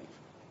slave.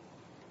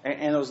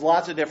 And there was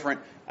lots of different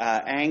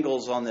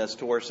angles on this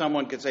to where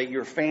someone could say,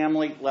 your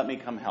family, let me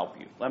come help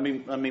you. Let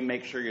me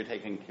make sure you're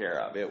taken care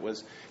of. It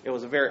was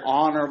a very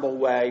honorable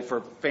way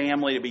for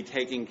family to be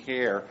taken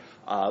care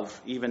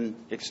of, even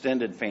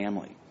extended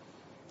family.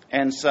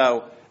 And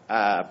so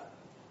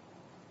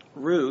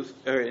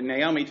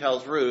Naomi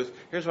tells Ruth,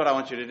 here's what I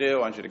want you to do. I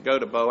want you to go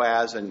to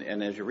Boaz,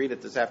 and as you read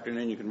it this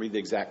afternoon, you can read the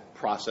exact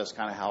process,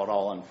 kind of how it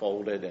all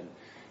unfolded.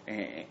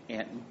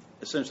 And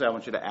essentially, I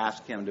want you to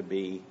ask him to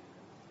be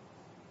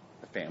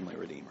the family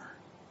redeemer.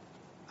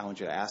 I want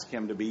you to ask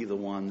him to be the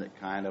one that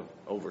kind of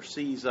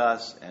oversees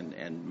us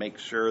and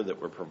makes sure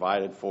that we're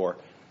provided for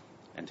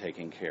and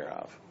taken care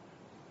of.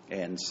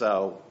 And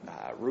so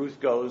Ruth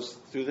goes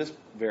through this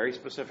very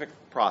specific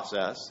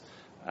process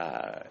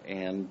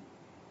and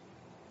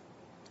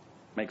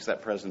makes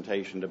that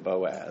presentation to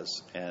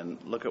Boaz. And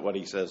look at what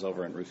he says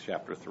over in Ruth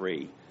chapter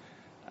 3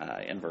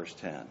 in verse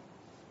 10.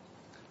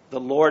 The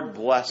Lord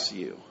bless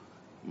you,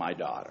 my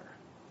daughter.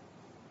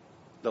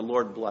 The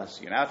Lord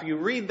bless you. Now, if you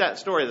read that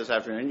story this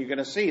afternoon, you're going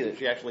to see that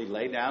she actually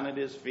laid down at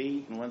his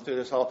feet and went through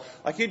this whole,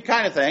 like you'd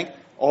kind of think,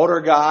 older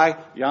guy,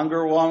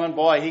 younger woman,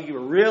 boy, he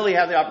really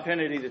had the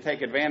opportunity to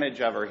take advantage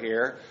of her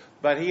here.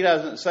 But he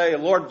doesn't say,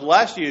 Lord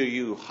bless you,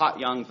 you hot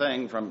young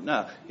thing from,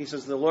 no. He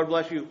says, the Lord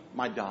bless you,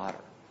 my daughter.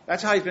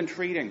 That's how he's been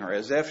treating her,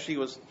 as if she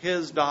was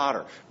his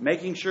daughter,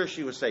 making sure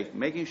she was safe,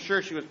 making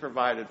sure she was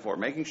provided for,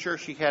 making sure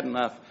she had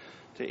enough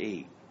to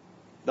eat.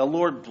 The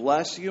Lord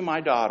bless you, my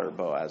daughter,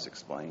 Boaz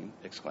exclaimed.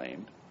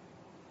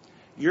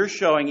 You're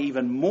showing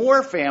even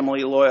more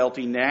family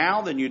loyalty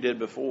now than you did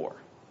before.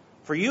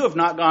 For you have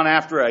not gone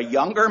after a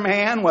younger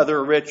man,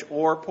 whether rich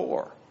or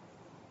poor.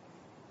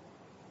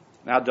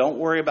 Now don't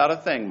worry about a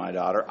thing, my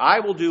daughter.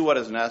 I will do what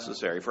is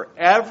necessary. For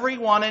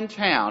everyone in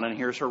town, and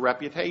here's her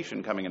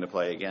reputation coming into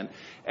play again,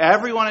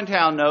 everyone in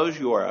town knows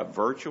you are a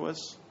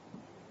virtuous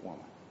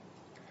woman.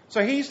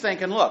 So he's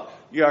thinking, look,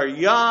 you're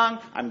young,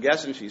 I'm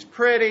guessing she's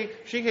pretty,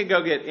 she could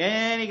go get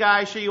any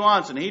guy she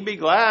wants, and he'd be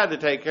glad to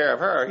take care of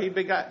her. He'd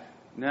be glad.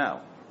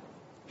 No.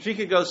 She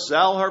could go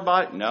sell her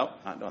body. Nope,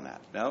 not doing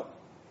that. Nope.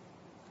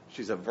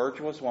 She's a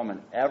virtuous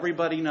woman.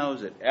 Everybody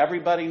knows it.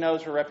 Everybody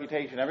knows her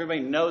reputation. Everybody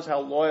knows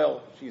how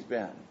loyal she's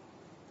been.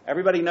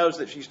 Everybody knows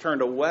that she's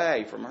turned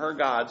away from her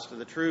gods to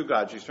the true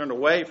God. She's turned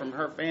away from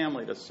her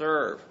family to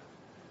serve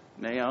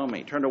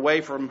Naomi. Turned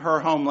away from her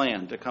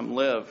homeland to come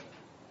live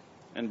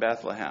in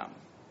Bethlehem.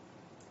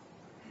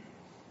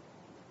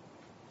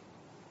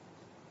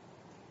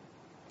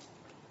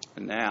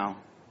 And now,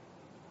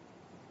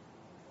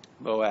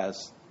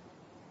 Boaz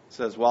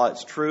says, while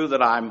it's true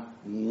that I'm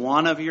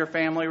one of your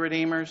family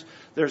redeemers,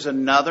 there's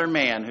another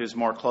man who's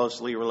more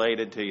closely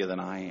related to you than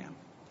I am.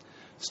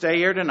 Stay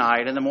here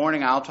tonight. In the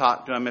morning I'll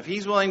talk to him. If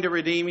he's willing to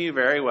redeem you,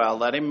 very well,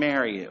 let him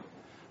marry you.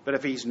 But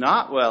if he's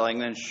not willing,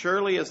 then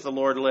surely as the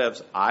Lord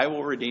lives, I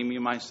will redeem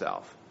you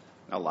myself.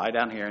 Now lie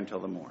down here until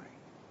the morning.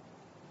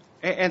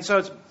 And so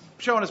it's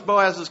showing us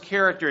Boaz's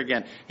character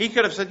again. He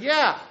could have said,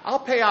 yeah, I'll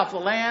pay off the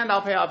land.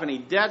 I'll pay off any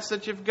debts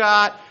that you've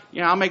got.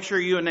 You know, I'll make sure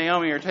you and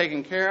Naomi are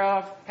taken care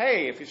of.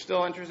 Hey, if you're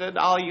still interested,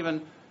 I'll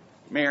even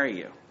marry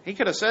you. He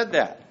could have said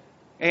that.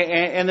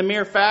 And the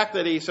mere fact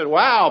that he said,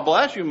 wow,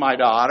 bless you, my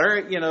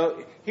daughter. You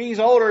know, he's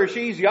older,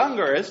 she's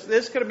younger.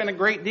 This could have been a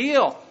great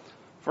deal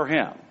for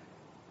him.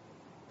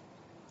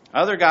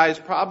 Other guys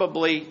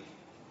probably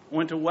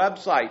went to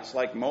websites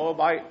like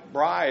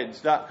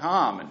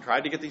MoabiteBrides.com and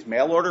tried to get these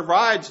mail-order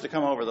brides to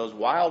come over, those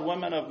wild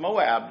women of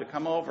Moab to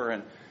come over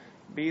and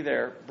be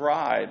their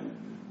bride.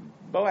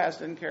 Boaz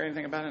didn't care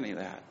anything about any of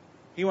that.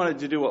 He wanted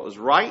to do what was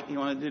right. He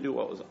wanted to do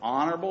what was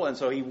honorable. And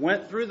so he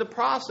went through the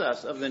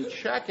process of then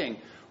checking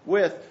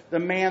with the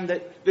man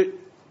that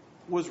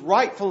was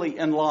rightfully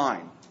in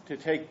line to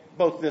take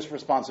both this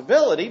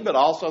responsibility, but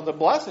also the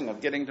blessing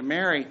of getting to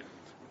marry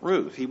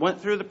Ruth. He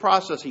went through the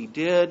process. He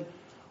did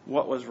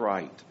what was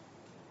right.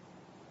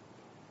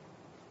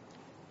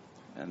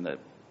 And the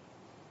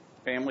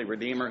family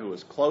redeemer who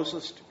was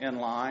closest in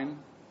line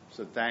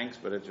said, thanks,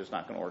 but it's just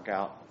not going to work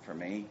out for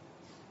me.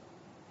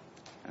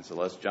 And so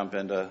let's jump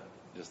into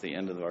just the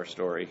end of our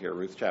story here,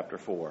 Ruth chapter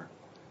 4,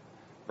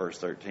 verse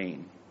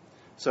 13.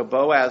 So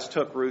Boaz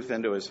took Ruth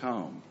into his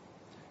home,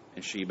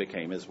 and she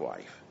became his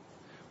wife.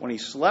 When he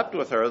slept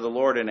with her, the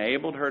Lord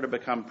enabled her to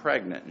become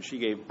pregnant, and she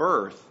gave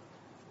birth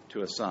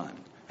to a son.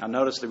 Now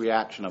notice the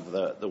reaction of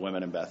the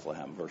women in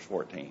Bethlehem, verse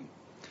 14.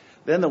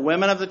 Then the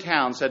women of the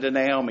town said to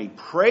Naomi,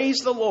 praise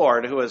the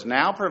Lord who has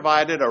now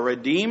provided a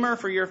redeemer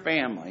for your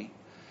family,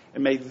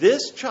 and may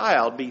this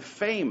child be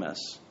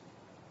famous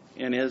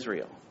in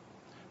Israel.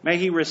 May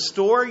he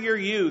restore your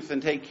youth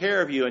and take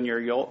care of you in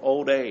your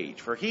old age.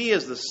 For he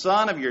is the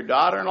son of your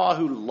daughter-in-law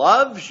who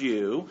loves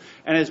you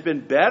and has been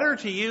better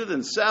to you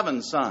than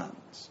 7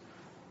 sons.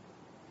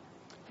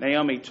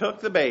 Naomi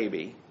took the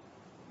baby,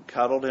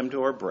 cuddled him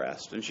to her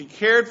breast, and she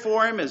cared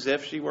for him as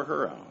if she were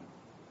her own.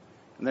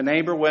 And the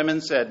neighbor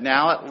women said,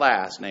 now at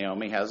last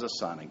Naomi has a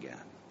son again.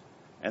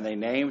 And they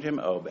named him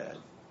Obed.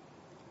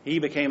 He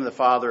became the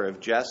father of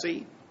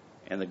Jesse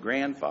and the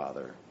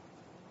grandfather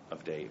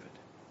of David.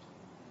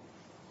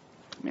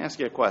 Let me ask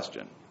you a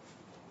question.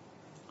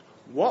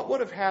 What would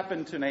have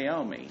happened to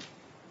Naomi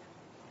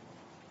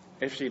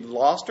if she'd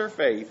lost her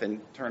faith and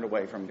turned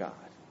away from God?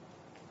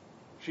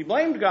 She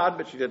blamed God,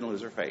 but she didn't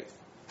lose her faith.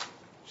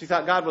 She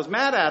thought God was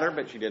mad at her,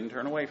 but she didn't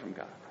turn away from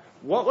God.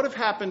 What would have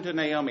happened to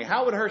Naomi?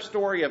 How would her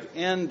story have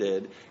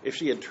ended if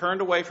she had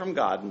turned away from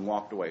God and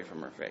walked away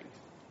from her faith?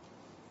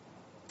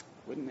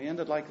 Wouldn't have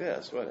ended like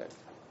this, would it?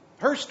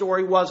 Her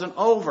story wasn't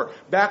over.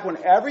 Back when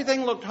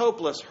everything looked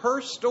hopeless,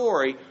 her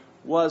story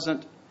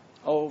wasn't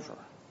over.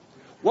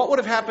 What would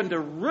have happened to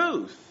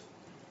Ruth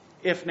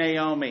if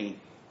Naomi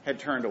had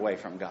turned away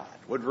from God?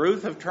 Would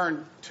Ruth have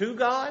turned to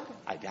God?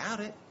 I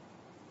doubt it.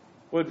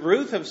 Would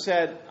Ruth have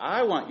said,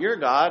 I want your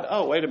God?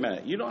 Oh, wait a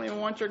minute. You don't even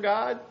want your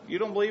God? You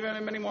don't believe in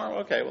him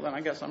anymore? Okay, well then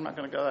I guess I'm not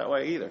going to go that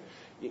way either.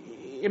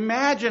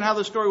 Imagine how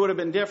the story would have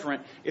been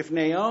different if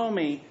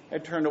Naomi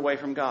had turned away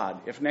from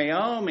God. If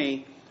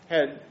Naomi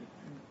had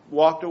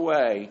walked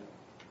away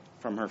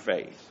from her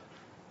faith.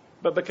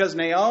 But because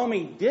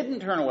Naomi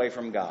didn't turn away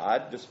from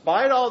God,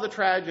 despite all the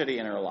tragedy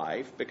in her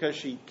life, because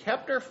she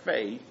kept her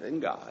faith in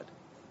God,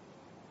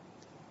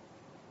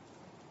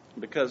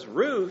 because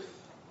Ruth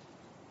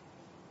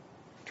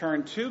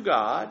turned to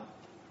God,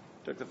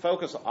 took the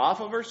focus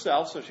off of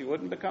herself so she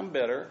wouldn't become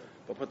bitter,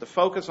 but put the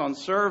focus on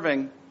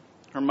serving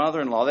her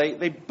mother-in-law.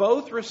 They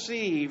both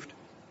received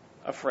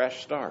a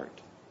fresh start.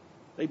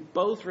 They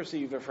both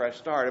received a fresh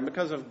start. And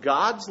because of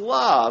God's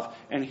love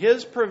and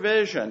his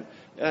provision,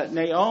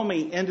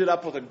 Naomi ended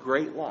up with a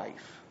great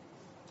life.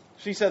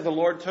 She said, the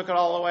Lord took it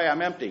all away.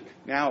 I'm empty.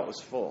 Now it was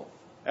full.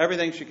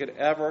 Everything she could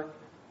ever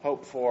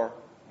hope for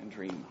and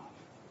dream of.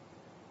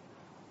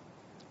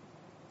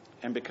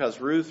 And because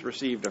Ruth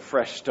received a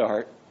fresh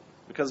start,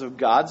 because of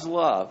God's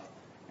love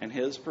and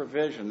his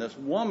provision, this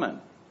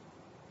woman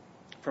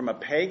from a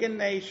pagan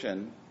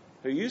nation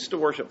who used to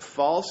worship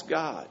false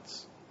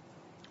gods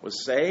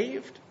was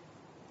saved,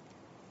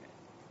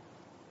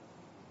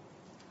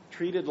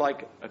 treated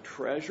like a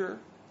treasure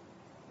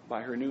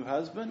by her new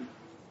husband,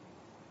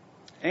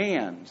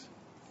 and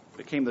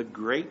became the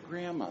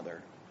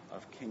great-grandmother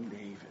of King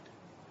David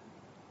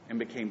and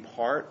became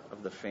part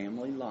of the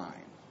family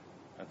line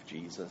of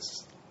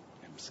Jesus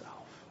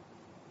himself.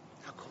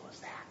 How cool is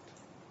that?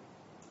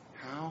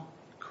 How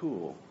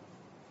cool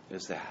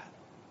is that?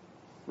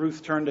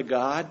 Ruth turned to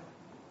God.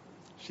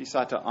 She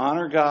sought to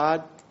honor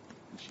God,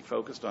 and she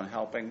focused on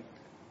helping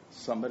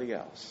somebody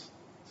else.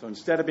 So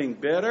instead of being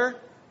bitter,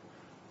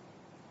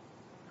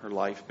 her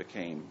life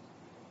became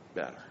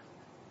better.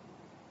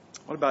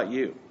 What about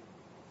you?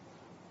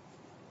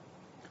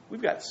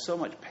 We've got so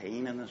much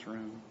pain in this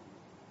room.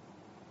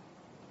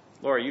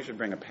 Laura, you should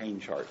bring a pain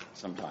chart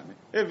sometime.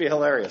 It'd be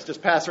hilarious.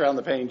 Just pass around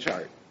the pain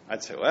chart.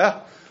 I'd say,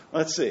 well,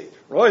 let's see.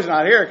 Roy's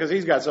not here because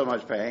he's got so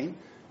much pain.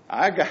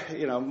 I got,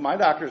 my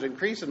doctor's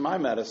increasing my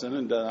medicine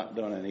and not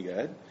doing any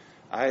good.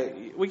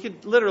 We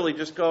could literally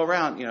just go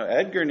around.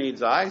 Edgar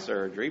needs eye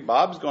surgery.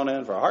 Bob's going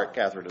in for heart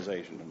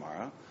catheterization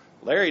tomorrow.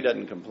 Larry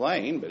doesn't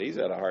complain, but he's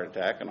had a heart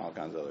attack and all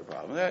kinds of other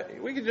problems.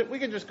 We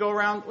could just go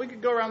around. We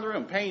could go around the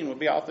room. Pain would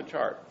be off the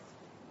chart.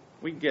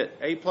 We'd get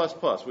A++.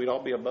 We'd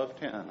all be above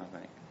 10, I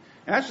think.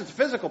 And that's just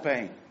physical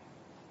pain.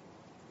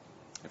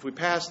 If we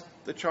passed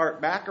the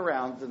chart back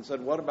around and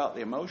said, what about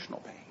the emotional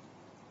pain?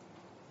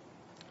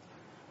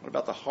 What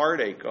about the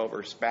heartache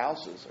over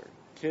spouses or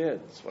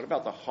kids? What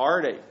about the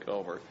heartache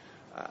over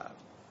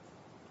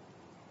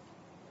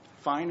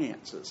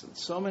finances and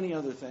so many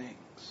other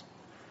things?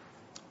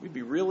 We'd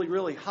be really,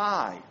 really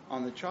high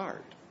on the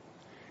chart.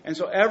 And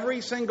so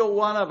every single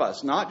one of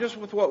us, not just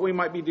with what we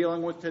might be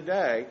dealing with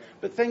today,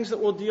 but things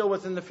that we'll deal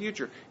with in the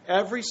future,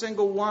 every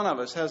single one of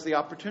us has the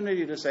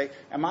opportunity to say,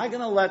 am I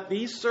going to let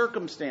these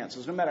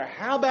circumstances, no matter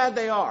how bad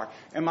they are,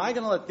 am I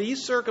going to let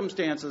these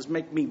circumstances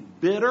make me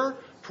bitter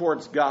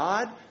towards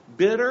God,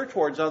 bitter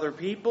towards other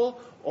people,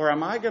 or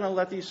am I going to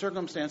let these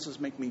circumstances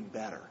make me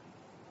better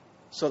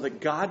so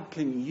that God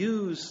can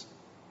use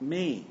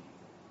me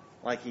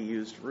like he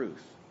used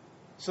Ruth?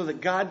 So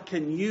that God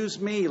can use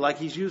me like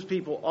he's used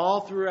people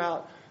all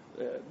throughout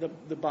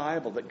the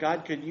Bible. That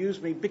God could use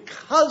me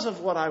because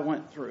of what I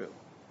went through.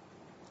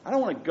 I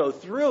don't want to go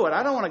through it.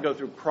 I don't want to go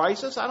through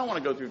crisis. I don't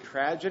want to go through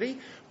tragedy.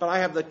 But I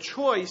have the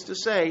choice to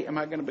say, am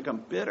I going to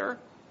become bitter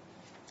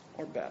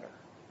or better?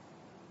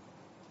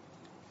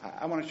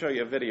 I want to show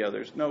you a video.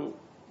 There's no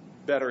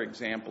better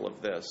example of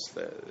this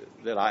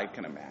that I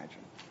can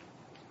imagine.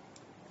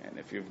 And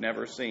if you've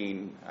never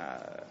seen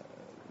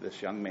this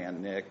young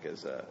man, Nick,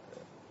 is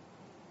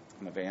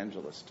an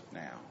evangelist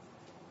now.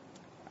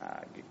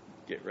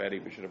 Get ready.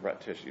 We should have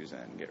brought tissues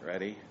in. Get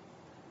ready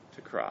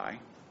to cry.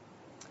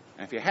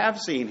 And if you have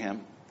seen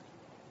him,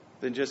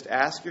 then just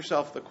ask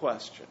yourself the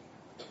question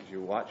as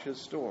you watch his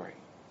story.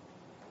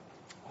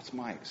 What's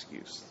my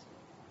excuse?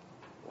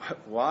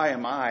 Why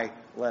am I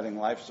letting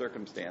life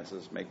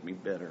circumstances make me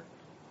bitter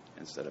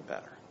instead of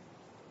better?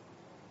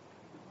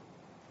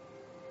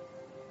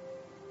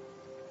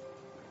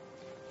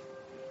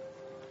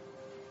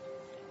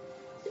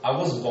 I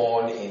was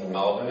born in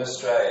Melbourne,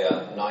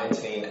 Australia,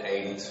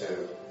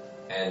 1982,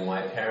 and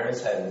my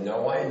parents had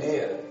no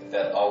idea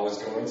that I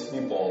was going to be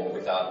born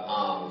without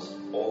arms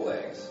or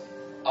legs.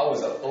 I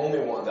was the only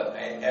one that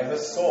I ever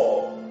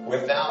saw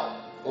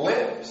without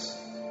limbs.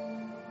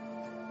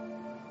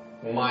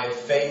 My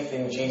faith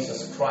in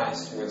Jesus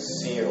Christ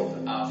was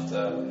sealed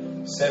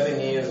after 7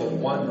 years of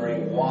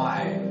wondering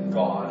why,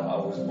 God, I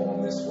was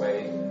born this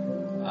way.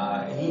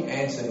 He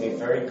answered me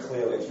very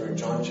clearly through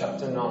John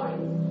chapter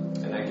 9.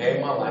 And I gave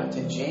my life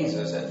to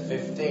Jesus at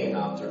 15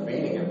 after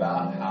reading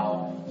about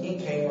how he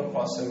came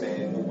across a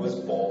man who was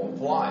born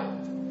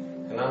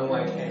blind. And I'm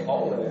like, hey,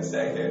 hold on a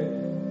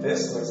second.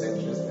 This looks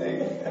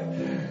interesting.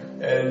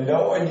 And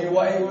no one knew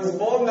why he was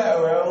born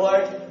that way. I'm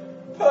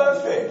like,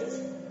 perfect.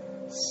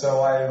 So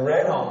I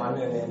read on,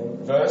 and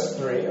in verse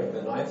 3 of the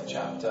 9th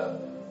chapter,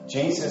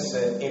 Jesus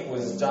said, it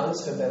was done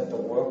so that the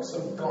works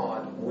of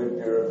God would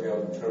be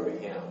revealed through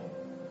him.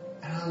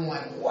 And I'm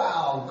like,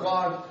 wow,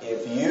 God,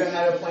 if you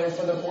had a plan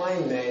for the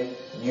blind man,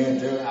 you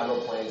do have a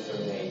plan for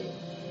me.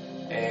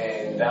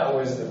 And that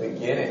was the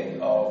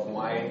beginning of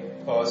my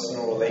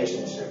personal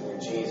relationship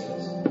with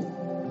Jesus.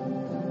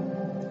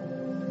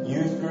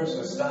 Youth groups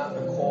were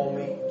starting to call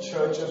me.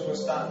 Churches were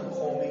starting to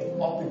call me.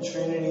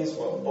 Opportunities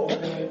were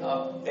opening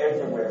up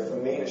everywhere for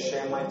me to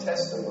share my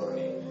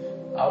testimony.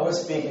 I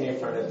was speaking in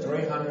front of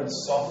 300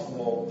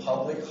 sophomore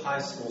public high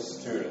school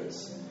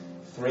students.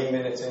 3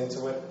 minutes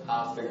into it,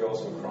 half the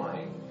girls were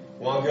crying.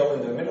 One girl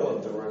in the middle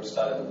of the room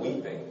started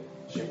weeping.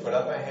 She put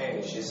up her hand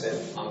and she said,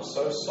 I'm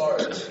so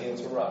sorry to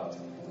interrupt,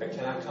 but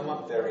can I come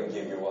up there and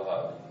give you a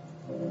hug?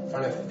 In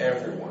front of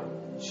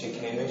everyone. She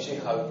came and she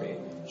hugged me.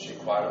 She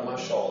cried on my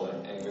shoulder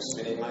and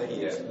whispered in my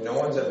ear. No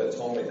one's ever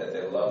told me that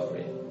they love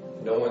me.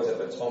 No one's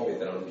ever told me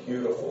that I'm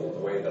beautiful the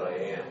way that I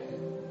am.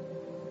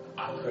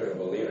 I couldn't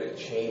believe it. It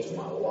changed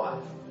my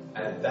life.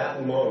 At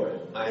that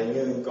moment, I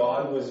knew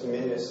God was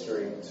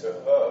ministering to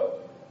her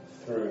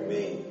through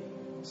me.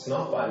 It's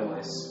not by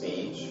my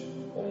speech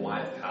or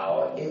my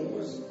power. It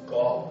was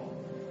God.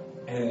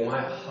 And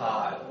my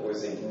heart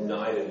was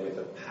ignited with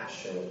a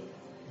passion.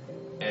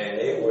 And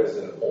it was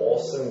an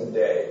awesome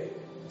day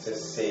to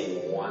see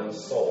one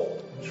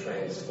soul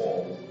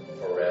transformed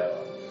forever.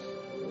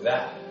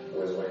 That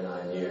was when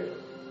I knew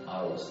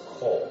I was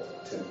called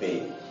to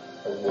be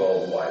a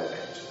worldwide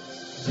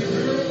evangelist. You don't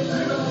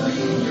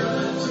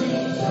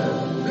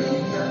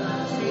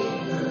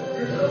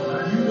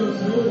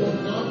know what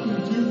God can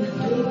do with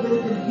your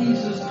broken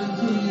pieces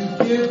until you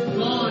give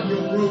God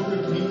your broken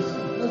pieces.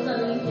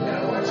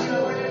 Now, what you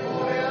know when you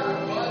fall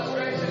down? God's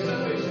grace is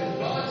sufficient.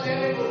 God's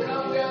hand will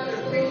come down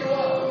and pick you up.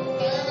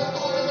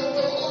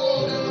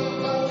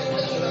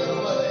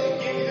 And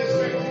give you the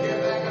strength to get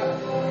back up.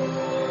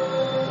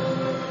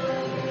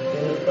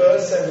 In the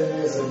first 7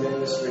 years of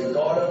ministry,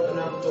 God opened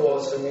up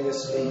doors for me to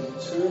speak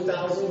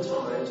 2,000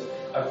 times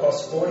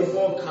across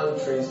 44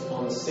 countries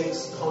on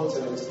 6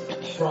 continents,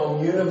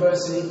 from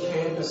university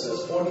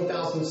campuses,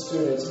 40,000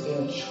 students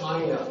in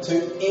China,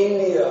 to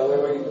India, where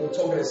we're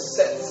talking to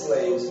sex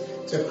slaves,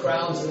 to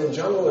crowds in the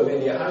jungle of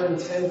India,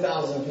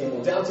 110,000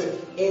 people, down to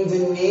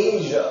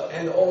Indonesia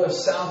and all of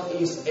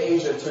Southeast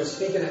Asia, to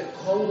speaking at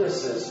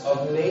congresses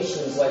of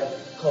nations like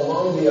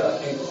Colombia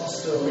and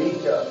Costa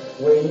Rica,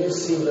 where you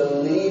see the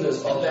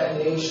leaders of that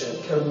nation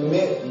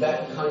commit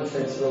that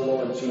country to the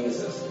Lord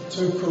Jesus.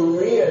 To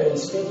Korea and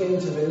speaking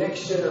to the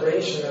next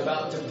generation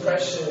about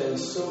depression and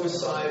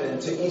suicide,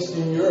 and to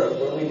Eastern Europe,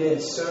 where we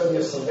did Serbia,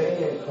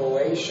 Slovenia, and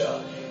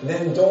Croatia.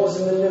 Then doors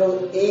in the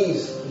Middle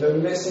East. The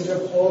message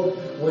of hope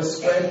was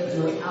spread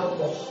throughout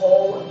the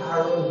whole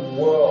Arab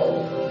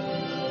world.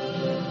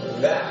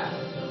 That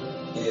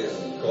is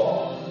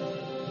God.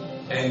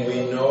 And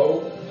we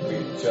know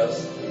we've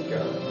just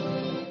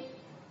begun.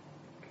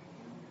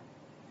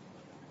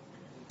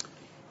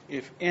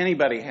 If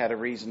anybody had a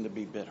reason to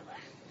be bitter,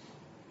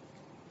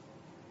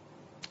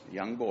 a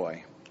young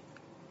boy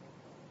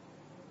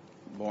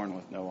born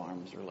with no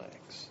arms or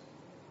legs.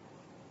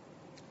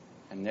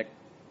 And Nick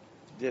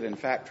did, in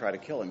fact, try to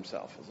kill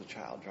himself as a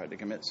child, tried to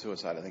commit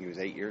suicide. I think he was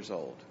 8 years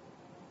old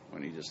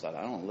when he just thought,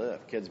 I don't want to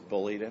live. Kids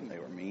bullied him. They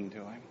were mean to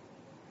him.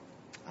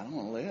 I don't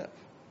want to live.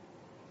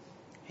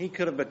 He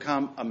could have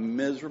become a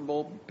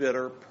miserable,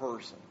 bitter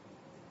person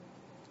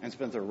and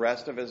spent the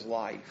rest of his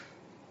life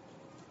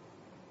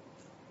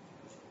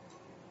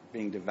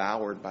being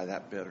devoured by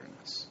that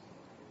bitterness.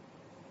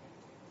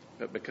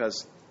 But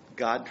because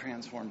God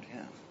transformed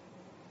him,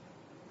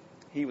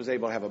 he was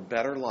able to have a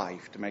better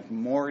life, to make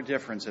more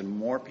difference in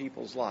more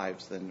people's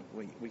lives than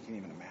we can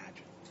even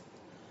imagine.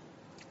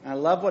 And I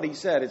love what he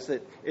said.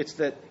 It's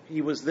that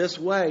he was this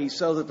way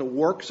so that the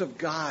works of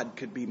God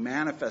could be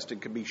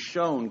manifested, could be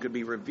shown, could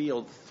be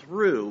revealed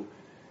through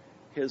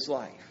his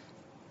life.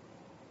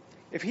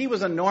 If he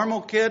was a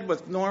normal kid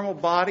with normal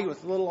body,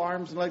 with little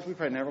arms and legs, we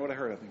probably never would have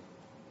heard of him.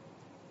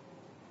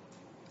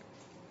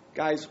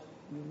 Guys,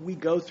 we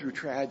go through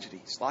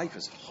tragedies. Life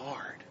is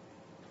hard.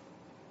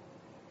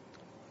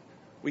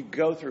 We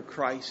go through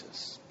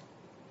crisis.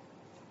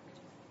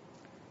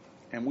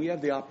 And we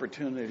have the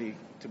opportunity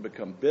to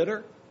become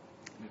bitter,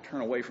 to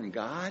turn away from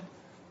God,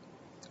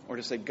 or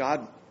to say,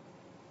 God,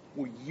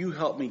 will you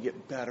help me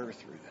get better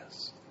through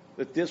this?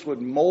 That this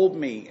would mold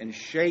me and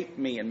shape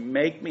me and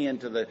make me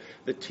into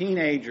the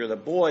teenager, the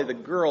boy, the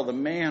girl, the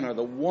man, or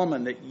the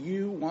woman that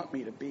you want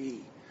me to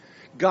be.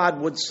 God,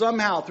 would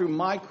somehow, through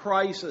my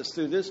crisis,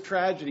 through this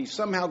tragedy,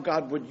 somehow,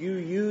 God, would you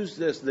use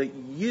this, that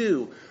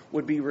you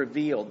would be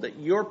revealed, that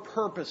your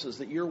purposes,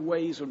 that your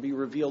ways would be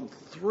revealed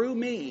through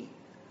me,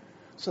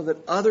 so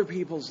that other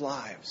people's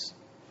lives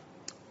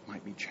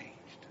might be changed.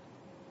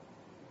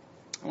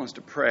 I want us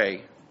to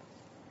pray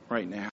right now.